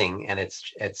confusing, and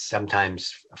it's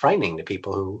sometimes frightening to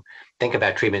people who think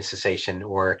about treatment cessation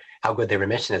or how good their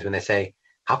remission is when they say,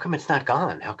 how come it's not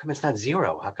gone? How come it's not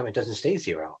zero? How come it doesn't stay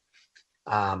zero?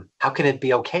 How can it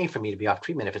be okay for me to be off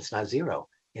treatment if it's not zero?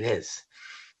 It is.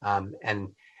 And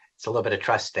it's a little bit of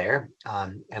trust there,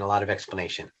 and a lot of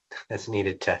explanation that's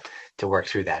needed to work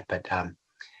through that. But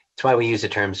that's why we use the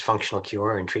terms functional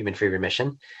cure and treatment-free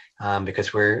remission,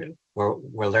 because we're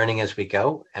learning as we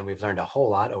go, and we've learned a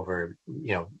whole lot over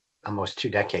almost 2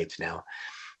 decades now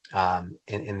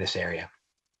in this area.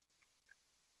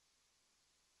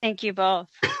 Thank you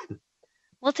both.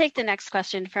 We'll take the next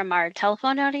question from our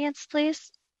telephone audience,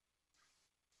 please.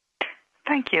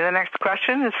 Thank you. The next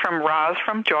question is from Roz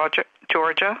from Georgia.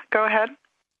 Go ahead.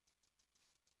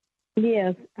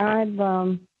 Yes, I had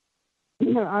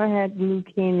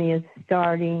leukemia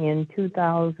starting in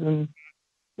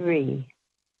 2003.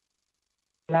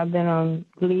 I've been on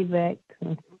Gleevec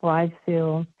and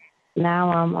Splicefil.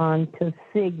 Now I'm on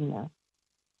Tasigna.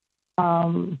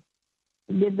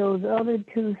 Did those other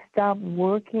two stop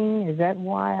working? Is that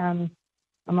why I'm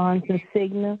on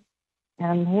Tasigna?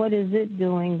 And what is it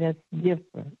doing that's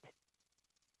different?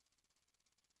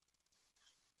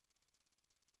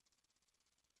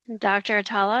 Dr.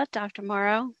 Atallah, Dr.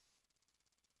 Mauro?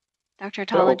 Dr.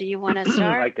 Atallah, do you want to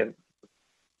start? I can.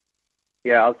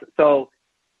 Yeah. So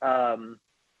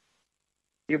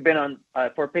you've been on,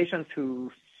 for patients who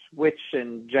switch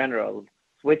in general,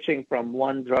 switching from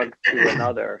one drug to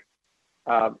another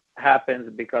happens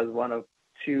because one of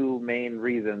two main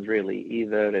reasons, really.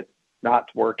 Either it's not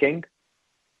working,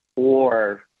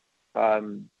 or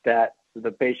that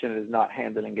the patient is not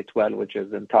handling it well, which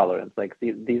is intolerance. Like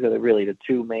these are really the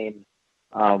two main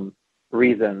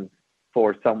reasons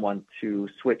for someone to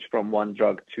switch from one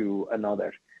drug to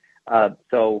another.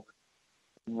 So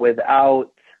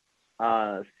without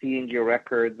seeing your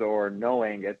records or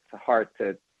knowing, it's hard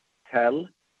to tell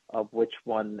of which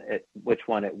one it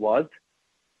was.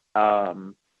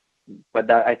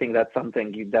 But I think that's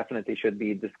something you definitely should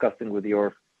be discussing with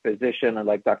your physician. And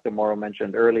like Dr. Mauro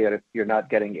mentioned earlier, if you're not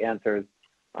getting answers,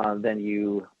 then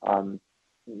you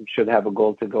should have a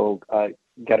goal to go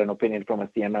get an opinion from a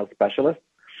CML specialist.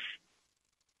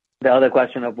 The other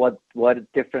question of what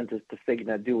difference is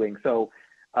Tasigna doing? So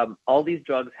all these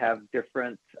drugs have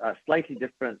different, slightly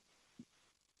different,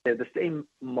 they're the same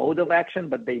mode of action,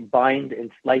 but they bind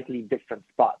in slightly different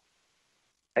spots.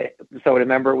 So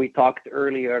remember we talked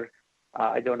earlier,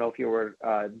 I don't know if you were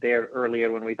there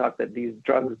earlier when we talked that these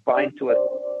drugs bind to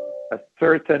a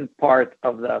certain part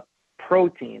of the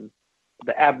protein,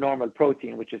 the abnormal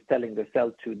protein, which is telling the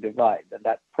cell to divide. And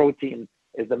that protein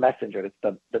is the messenger. It's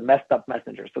the messed up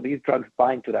messenger. So these drugs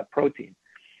bind to that protein.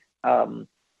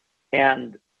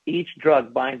 And each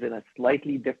drug binds in a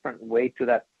slightly different way to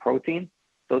that protein.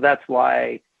 So that's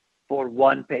why for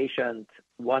one patient,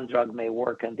 one drug may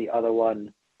work and the other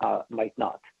one might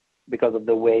not, because of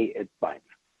the way it binds.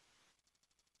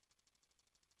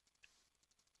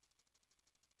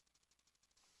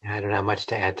 I don't have much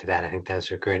to add to that. I think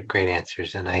those are great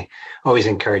answers, and I always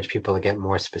encourage people to get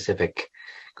more specific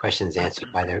questions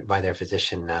answered by their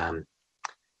physician.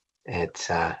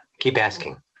 Keep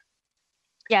asking.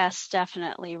 Yes,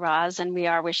 definitely, Roz, and we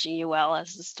are wishing you well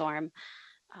as the storm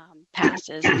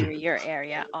passes through your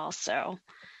area also.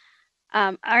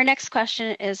 Our next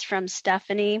question is from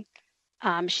Stephanie.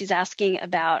 She's asking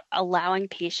about allowing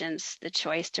patients the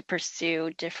choice to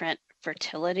pursue different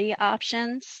fertility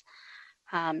options.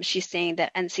 She's saying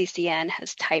that NCCN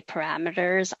has tight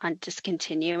parameters on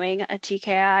discontinuing a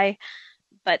TKI,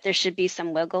 but there should be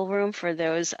some wiggle room for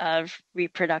those of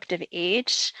reproductive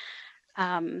age.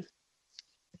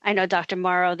 I know, Dr.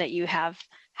 Mauro, that you have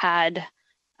had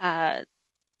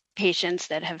patients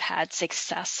that have had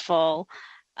successful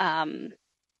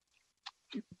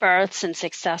births and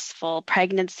successful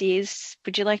pregnancies.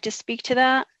 Would you like to speak to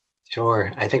that?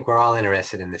 Sure. I think we're all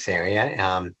interested in this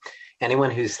area.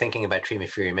 Anyone who's thinking about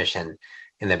treatment-free remission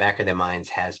in the back of their minds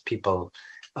has people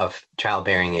of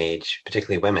childbearing age,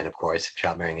 particularly women, of course, of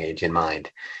childbearing age in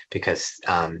mind, because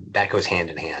that goes hand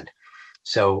in hand.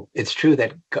 So it's true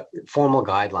that formal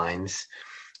guidelines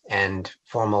and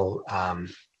formal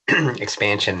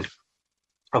expansion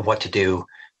of what to do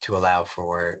to allow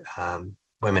for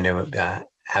women to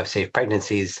have safe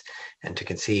pregnancies and to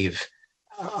conceive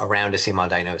around a CML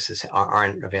diagnosis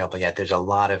aren't available yet. There's a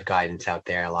lot of guidance out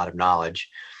there, a lot of knowledge.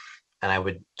 And I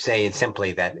would say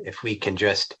simply that if we can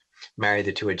just marry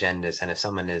the two agendas, and if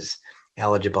someone is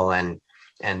eligible and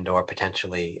or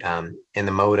potentially in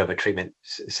the mode of a treatment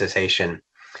cessation,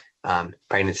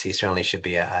 pregnancy certainly should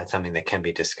be something that can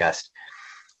be discussed.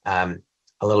 A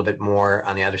little bit more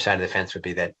on the other side of the fence would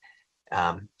be that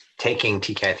taking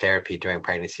TKI therapy during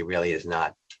pregnancy really is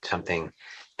not something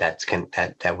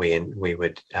that we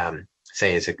would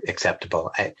say is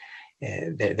acceptable.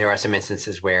 There are some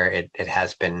instances where it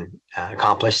has been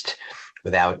accomplished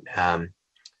without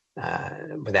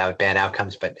bad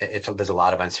outcomes, but there's a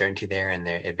lot of uncertainty there, and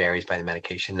it varies by the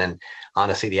medication. And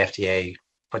honestly, the FDA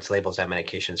puts labels on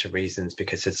medications for reasons,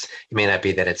 because it may not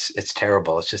be that it's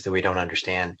terrible. It's just that we don't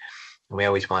understand. And we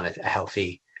always want a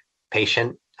healthy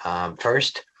patient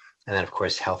first, and then of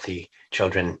course healthy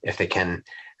children if they can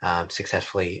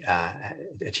successfully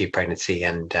achieve pregnancy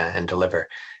and deliver.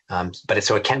 But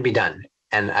so it can be done.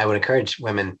 And I would encourage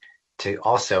women to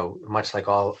also, much like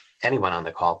anyone on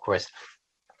the call, of course,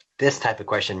 this type of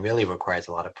question really requires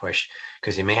a lot of push,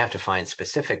 because you may have to find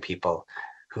specific people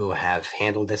who have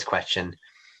handled this question.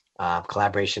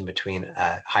 Collaboration between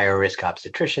a higher risk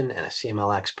obstetrician and a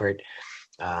CML expert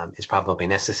is probably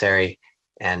necessary.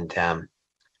 And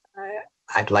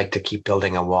I'd like to keep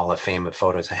building a wall of fame of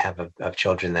photos I have of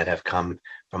children that have come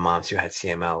from moms who had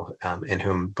CML, in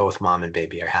whom both mom and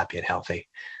baby are happy and healthy.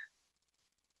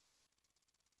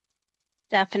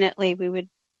 Definitely, we would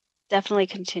definitely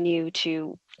continue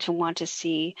to want to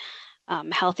see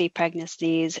healthy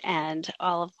pregnancies and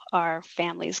all of our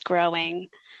families growing.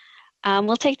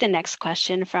 We'll take the next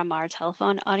question from our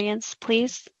telephone audience,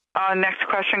 please. Next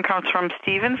question comes from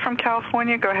Stephen from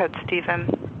California. Go ahead, Stephen.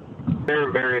 Is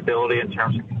there variability in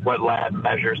terms of what lab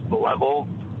measures the level,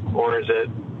 or is it,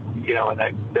 and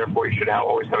that therefore you should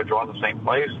always have it drawn in the same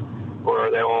place, or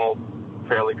are they all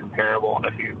fairly comparable? And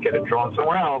if you get it drawn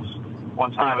somewhere else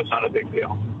one time, it's not a big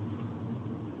deal.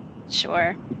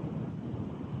 Sure.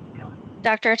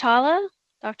 Dr. Atallah?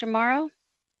 Dr. Mauro?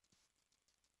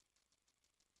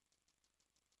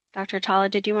 Dr. Atallah,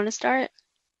 did you want to start?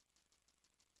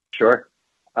 Sure.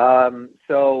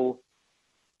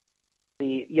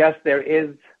 Yes, there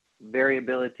is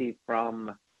variability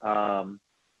from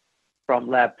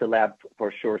lab to lab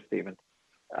for sure, Stephen.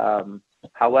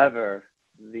 However,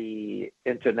 the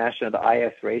international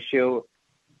IS ratio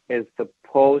is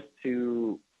supposed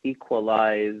to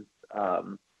equalize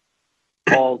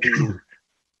all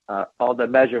the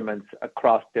measurements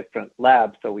across different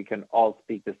labs, so we can all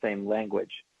speak the same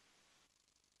language.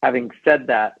 Having said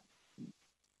that,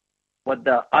 what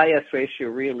the IS ratio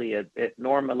really is, it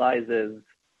normalizes.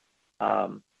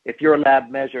 If your lab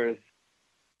measures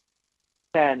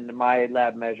 10, my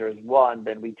lab measures 1,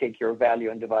 then we take your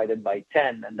value and divide it by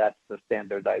 10, and that's the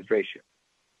standardized ratio.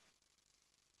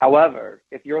 However,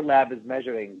 if your lab is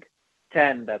measuring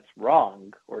 10 that's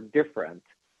wrong or different,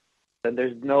 then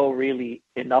there's no really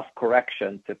enough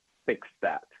correction to fix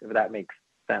that, if that makes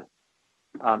sense.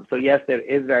 So yes, there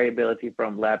is variability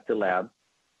from lab to lab.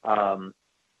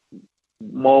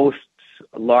 Most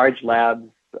large labs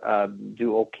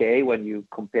do okay when you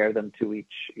compare them to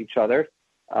each other.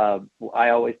 I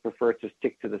always prefer to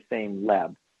stick to the same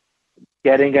lab.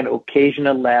 Getting an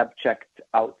occasional lab checked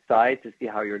outside to see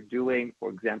how you're doing, for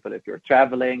example, if you're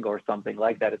traveling or something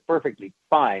like that, is perfectly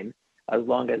fine, as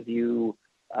long as you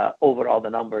overall the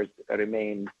numbers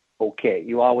remain okay.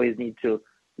 You always need to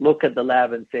look at the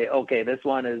lab and say, okay, this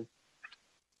one is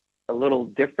a little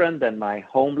different than my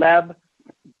home lab.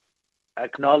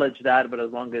 Acknowledge that, but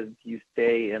as long as you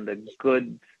stay in the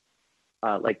good,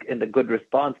 in the good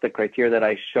response, the criteria that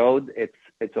I showed,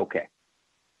 it's okay.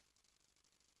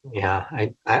 Yeah,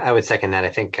 I would second that. I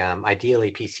think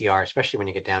ideally PCR, especially when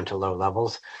you get down to low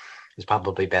levels, is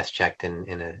probably best checked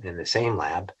in the same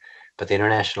lab. But the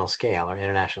international scale or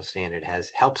international standard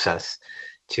helps us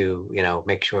to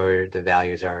make sure the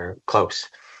values are close,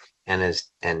 and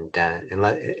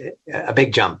a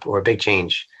big jump or a big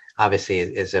change obviously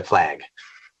is a flag.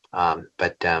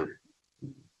 But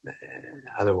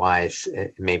otherwise,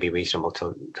 it may be reasonable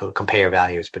to compare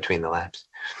values between the labs.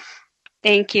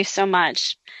 Thank you so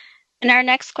much. And our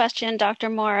next question, Dr.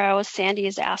 Mauro, Sandy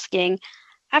is asking,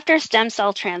 after stem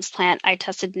cell transplant, I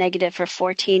tested negative for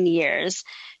 14 years,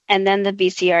 and then the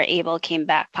BCR-ABL came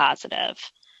back positive.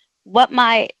 What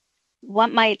might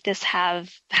this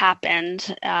have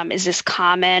happened? Is this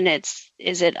common?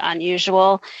 Is it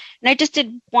unusual? And I just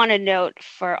did want to note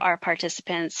for our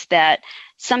participants that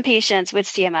some patients with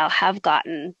CML have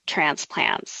gotten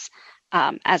transplants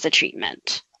as a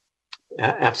treatment.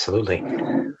 Absolutely.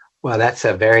 Well, that's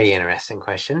a very interesting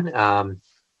question.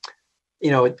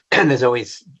 There's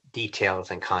always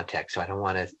details and context, so I don't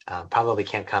want to, probably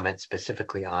can't comment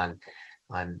specifically on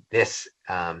this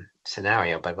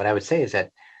scenario, but what I would say is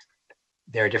that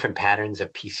there are different patterns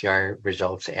of PCR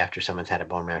results after someone's had a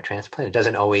bone marrow transplant. It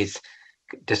doesn't always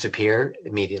disappear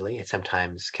immediately. It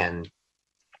sometimes can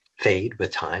fade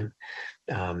with time.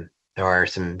 There are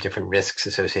some different risks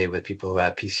associated with people who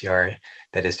have PCR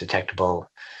that is detectable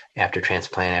after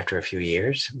transplant after a few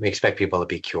years. We expect people to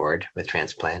be cured with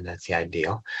transplant. That's the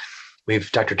ideal.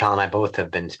 Dr. Atallah and I both have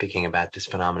been speaking about this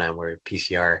phenomenon where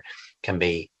PCR can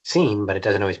be seen, but it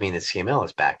doesn't always mean that CML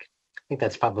is back. I think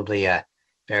that's probably a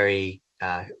very,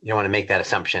 you don't want to make that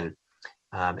assumption.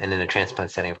 And in a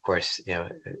transplant setting, of course,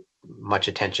 much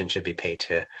attention should be paid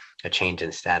to a change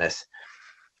in status.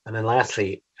 And then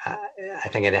lastly, I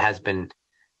think it has been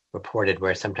reported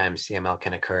where sometimes CML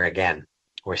can occur again,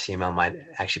 where CML might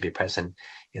actually be present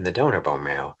in the donor bone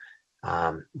marrow,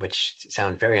 which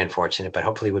sounds very unfortunate, but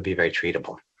hopefully would be very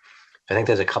treatable. I think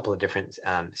there's a couple of different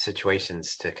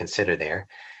situations to consider there,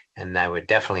 and I would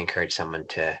definitely encourage someone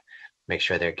to make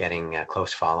sure they're getting a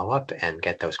close follow-up and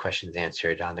get those questions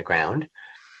answered on the ground.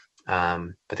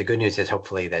 But the good news is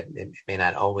hopefully that it may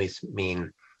not always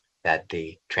mean that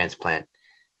the transplant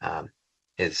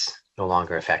is no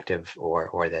longer effective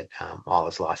or that all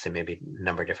is lost. There may be a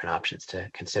number of different options to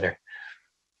consider.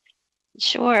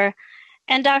 Sure.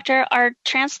 And doctor, are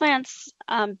transplants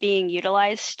being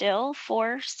utilized still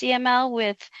for CML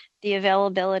with the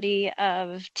availability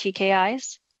of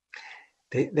TKIs?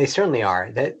 They certainly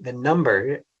are. The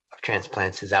number of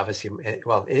transplants is obviously,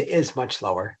 well, it is much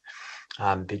lower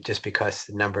just because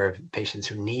the number of patients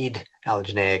who need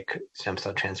allogeneic stem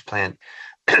cell transplant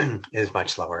is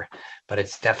much lower, but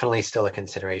it's definitely still a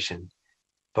consideration.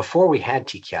 Before we had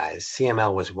TKIs,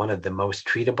 CML was one of the most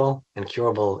treatable and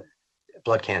curable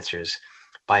blood cancers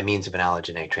by means of an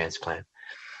allogeneic transplant,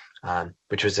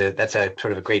 which was that's a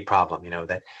sort of a great problem,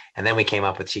 and then we came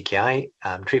up with TKI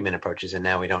treatment approaches, and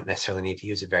now we don't necessarily need to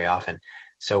use it very often.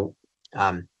 So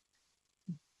the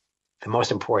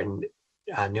most important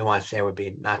nuance there would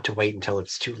be not to wait until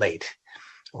it's too late,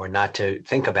 or not to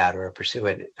think about or pursue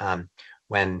it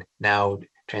when now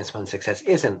transplant success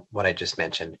isn't what I just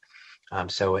mentioned.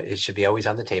 So it should be always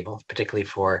on the table, particularly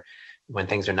for when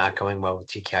things are not going well with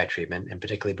TKI treatment, and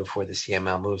particularly before the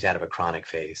CML moves out of a chronic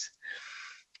phase.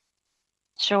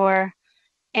 Sure.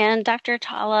 And Dr.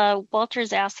 Atallah,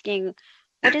 Walter's asking,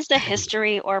 what is the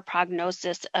history or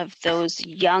prognosis of those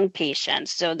young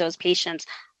patients, so those patients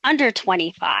under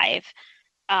 25,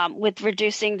 with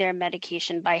reducing their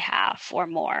medication by half or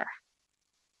more?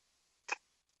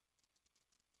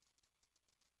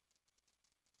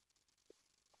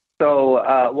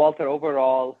 So, Walter,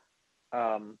 overall,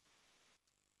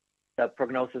 the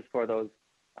prognosis for those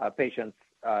patients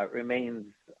remains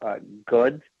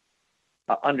good,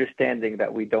 understanding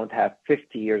that we don't have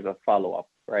 50 years of follow-up,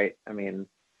 right? I mean,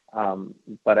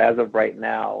 but as of right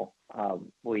now,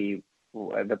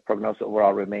 the prognosis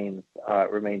overall remains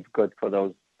good for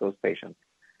those patients.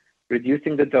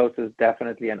 Reducing the dose is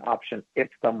definitely an option if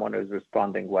someone is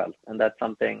responding well, and that's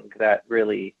something that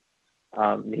really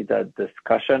needs a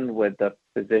discussion with the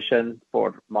physician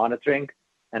for monitoring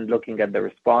and looking at the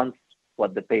response,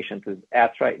 what the patient is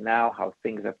at right now, how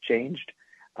things have changed.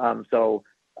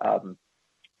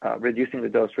 Reducing the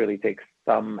dose really takes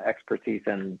some expertise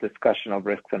and discussion of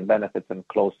risks and benefits and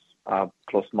close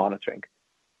monitoring.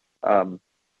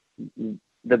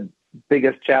 The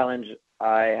biggest challenge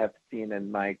I have seen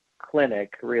in my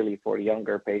clinic really for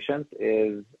younger patients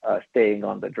is staying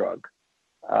on the drug.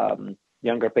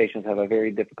 Younger patients have a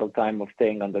very difficult time of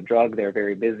staying on the drug. They're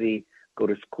very busy, go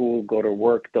to school, go to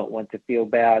work, don't want to feel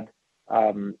bad.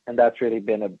 And that's really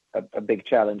been a big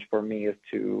challenge for me, is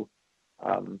to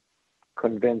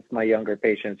convince my younger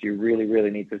patients, you really, really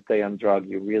need to stay on drug.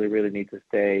 You really, really need to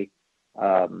stay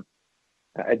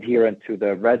adherent to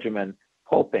the regimen,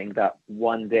 hoping that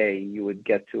one day you would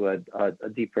get to a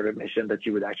deeper remission that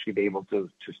you would actually be able to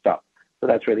stop. So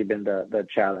that's really been the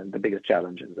challenge. The biggest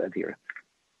challenge is adherence.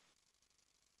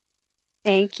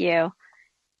 Thank you.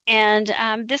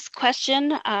 And this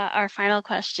question, our final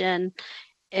question,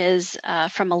 is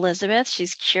from Elizabeth.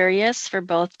 She's curious for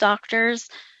both doctors.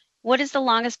 What is the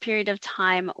longest period of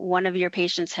time one of your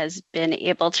patients has been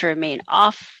able to remain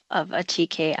off of a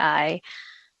TKI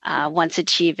once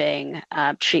achieving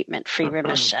treatment-free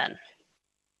remission?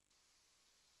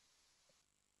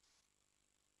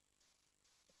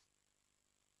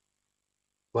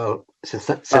 Well,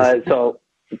 so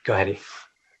go ahead.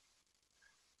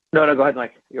 No, go ahead,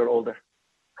 Mike. You're older.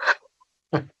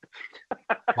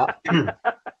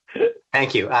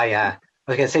 Thank you. I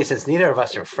was going to say, since neither of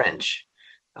us are French,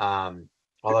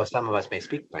 although some of us may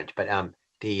speak French, but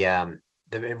the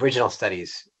original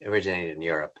studies originated in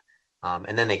Europe,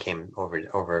 and then they came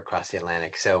over across the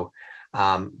Atlantic. So,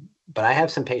 but I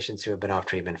have some patients who have been off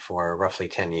treatment for roughly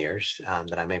 10 years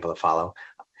that I'm able to follow.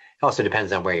 It also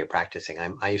depends on where you're practicing.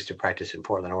 I used to practice in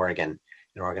Portland, Oregon,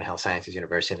 in Oregon Health Sciences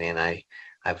University, and I've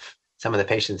some of the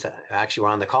patients actually were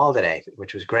on the call today,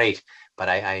 which was great. But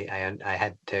I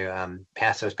had to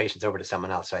pass those patients over to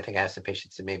someone else. So I think I have some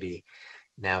patients that may be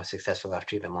now successful off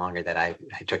treatment longer that I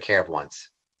took care of once.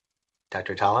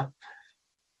 Dr. Atallah?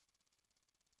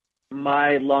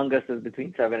 My longest is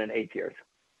between 7 and 8 years.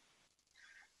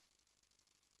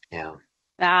 Yeah.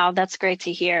 Wow, that's great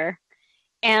to hear.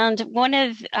 And one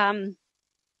of,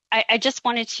 I just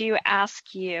wanted to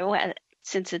ask you,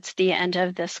 since it's the end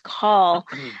of this call,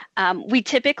 we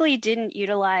typically didn't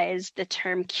utilize the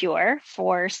term cure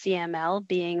for CML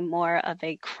being more of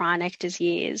a chronic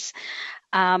disease.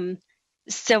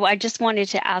 So I just wanted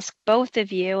to ask both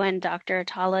of you, and Dr.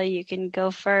 Atallah, you can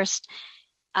go first,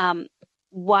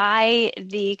 why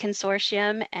the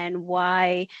consortium and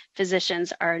why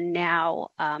physicians are now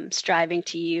striving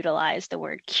to utilize the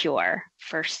word cure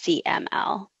for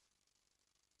CML.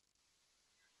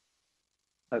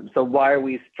 So why are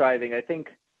we striving? I think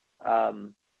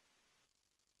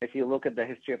if you look at the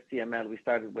history of CML, we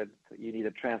started with you need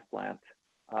a transplant,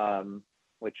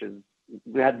 which is,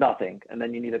 we had nothing. And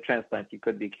then you need a transplant. You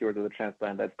could be cured with a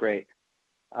transplant. That's great.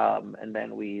 And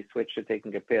then we switched to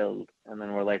taking a pill. And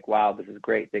then we're like, wow, this is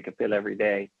great. Take a pill every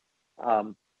day.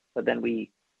 But then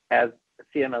we, as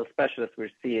CML specialists, we're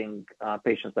seeing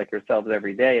patients like yourselves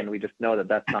every day. And we just know that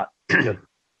that's not just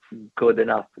good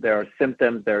enough. There are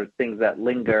symptoms, there are things that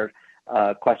linger,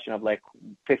 question of like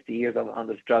 50 years on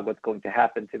this drug, what's going to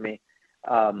happen to me?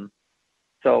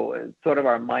 So sort of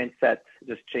our mindset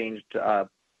just changed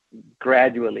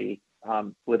gradually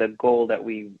with a goal that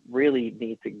we really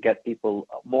need to get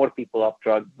more people off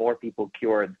drug, more people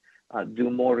cured, do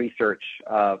more research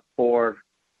for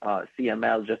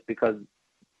CML. Just because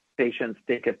patients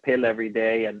take a pill every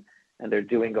day and they're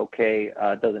doing okay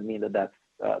doesn't mean that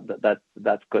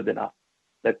that's good enough.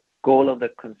 The goal of the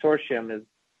consortium is,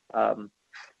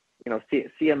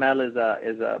 CML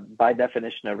is a by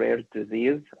definition a rare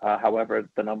disease. However,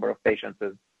 the number of patients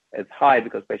is high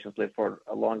because patients live for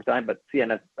a long time. But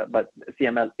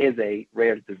CML is a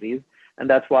rare disease, and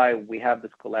that's why we have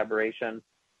this collaboration.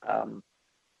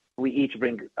 We each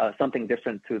bring something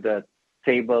different to the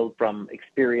table, from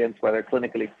experience, whether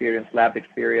clinical experience, lab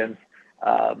experience,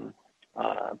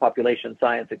 population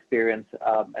science experience,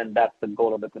 and that's the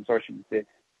goal of the consortium, to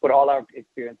put all our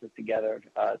experiences together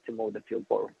to move the field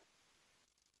forward.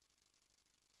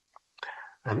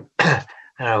 I don't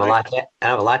have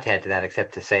a lot to add to that,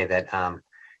 except to say that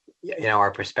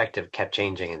our perspective kept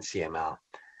changing in CML.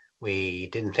 We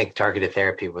didn't think targeted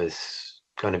therapy was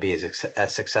going to be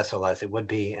as successful as it would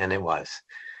be, and it was.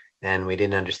 And we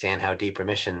didn't understand how deep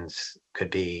remissions could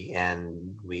be,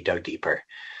 and we dug deeper.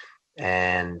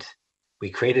 And we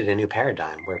created a new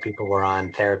paradigm where people were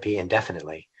on therapy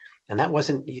indefinitely. And that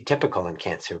wasn't typical in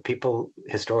cancer. People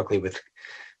historically with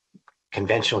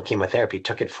conventional chemotherapy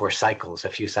took it for cycles, a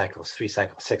few cycles, 3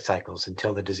 cycles, 6 cycles,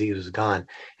 until the disease was gone.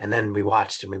 And then we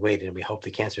watched and we waited and we hoped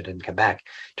the cancer didn't come back.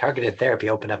 Targeted therapy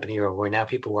opened up an era where now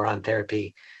people were on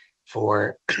therapy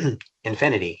for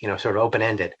infinity, sort of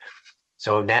open-ended.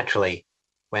 So naturally,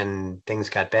 when things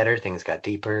got better, things got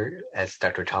deeper. As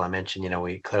Dr. Atallah mentioned,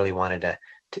 we clearly wanted to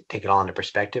take it all into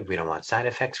perspective. We don't want side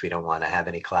effects. We don't want to have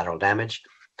any collateral damage.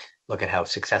 Look at how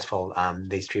successful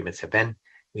these treatments have been.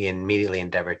 We immediately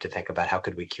endeavored to think about how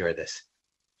could we cure this.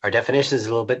 Our definition is a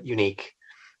little bit unique,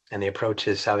 and the approach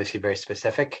is obviously very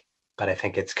specific, but I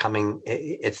think it's coming.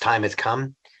 Its time has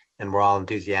come, and we're all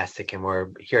enthusiastic, and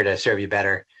we're here to serve you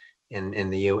better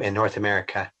in North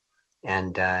America,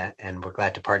 and we're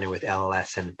glad to partner with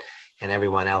LLS and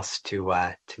everyone else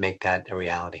to make that a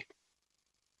reality.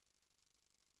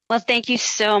 Well, thank you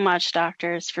so much,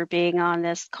 doctors, for being on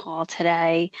this call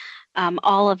today.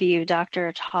 all of you,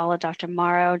 Dr. Atallah, Dr.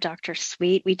 Mauro, Dr.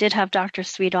 Sweet. We did have Dr.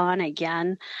 Sweet on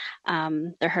again.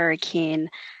 The hurricane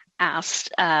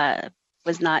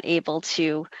was not able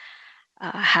to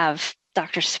have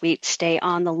Dr. Sweet stay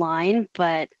on the line,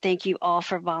 but thank you all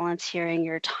for volunteering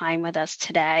your time with us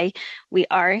today. We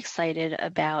are excited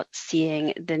about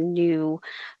seeing the new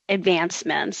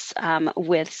advancements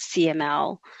with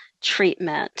CML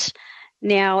treatment.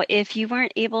 Now, if you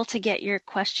weren't able to get your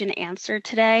question answered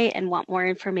today and want more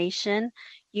information,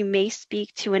 you may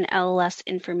speak to an LLS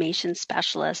information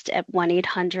specialist at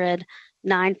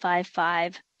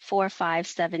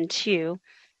 1-800-955-4572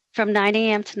 from 9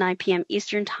 a.m. to 9 p.m.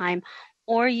 Eastern Time,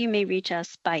 or you may reach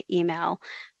us by email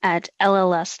at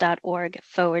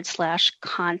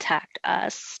lls.org/contact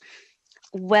us.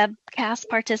 Webcast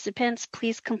participants,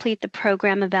 please complete the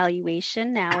program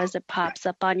evaluation now as it pops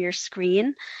up on your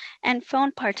screen. And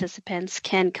phone participants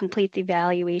can complete the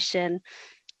evaluation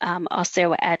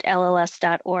also at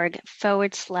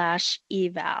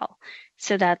lls.org/eval.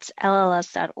 So that's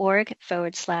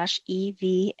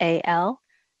lls.org/EVAL,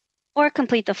 or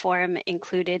complete the form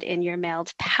included in your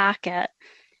mailed packet.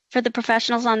 For the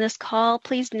professionals on this call,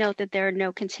 please note that there are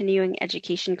no continuing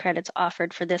education credits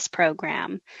offered for this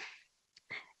program.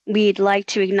 We'd like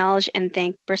to acknowledge and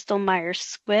thank Bristol Myers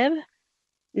Squibb,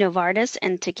 Novartis,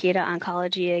 and Takeda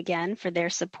Oncology again for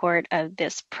their support of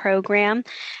this program.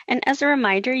 And as a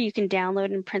reminder, you can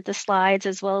download and print the slides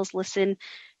as well as listen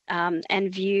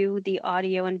and view the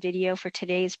audio and video for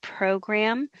today's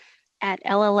program at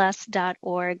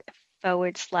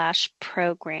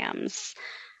lls.org/programs.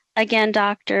 Again,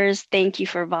 doctors, thank you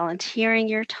for volunteering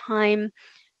your time,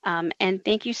 and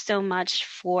thank you so much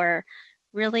for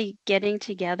really getting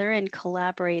together and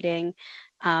collaborating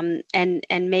and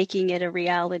making it a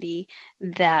reality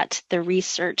that the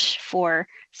research for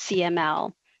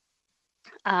CML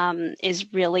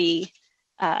is really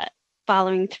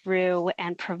following through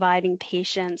and providing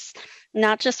patients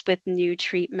not just with new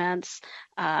treatments,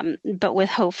 but with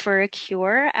hope for a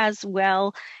cure, as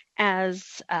well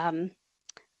as a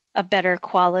better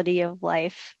quality of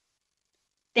life.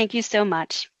 Thank you so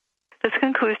much. This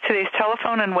concludes today's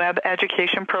telephone and web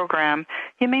education program.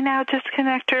 You may now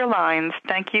disconnect your lines.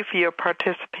 Thank you for your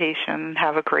participation.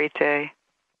 Have a great day.